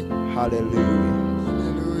 Hallelujah.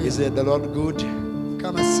 Isn't the Lord good?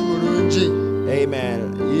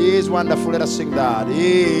 Amen. He is wonderful. Let us sing that.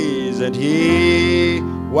 Isn't He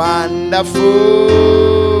wonderful?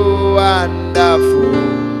 Wonderful.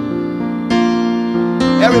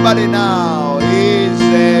 Everybody now.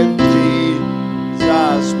 Isn't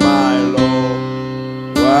Jesus my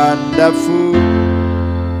Lord wonderful?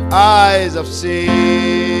 Eyes have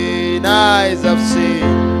seen,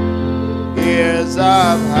 ears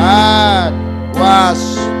have heard, was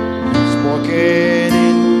spoken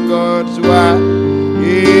in God's word.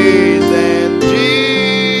 Isn't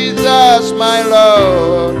Jesus my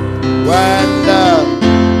Lord wonderful?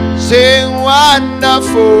 Sing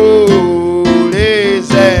wonderful.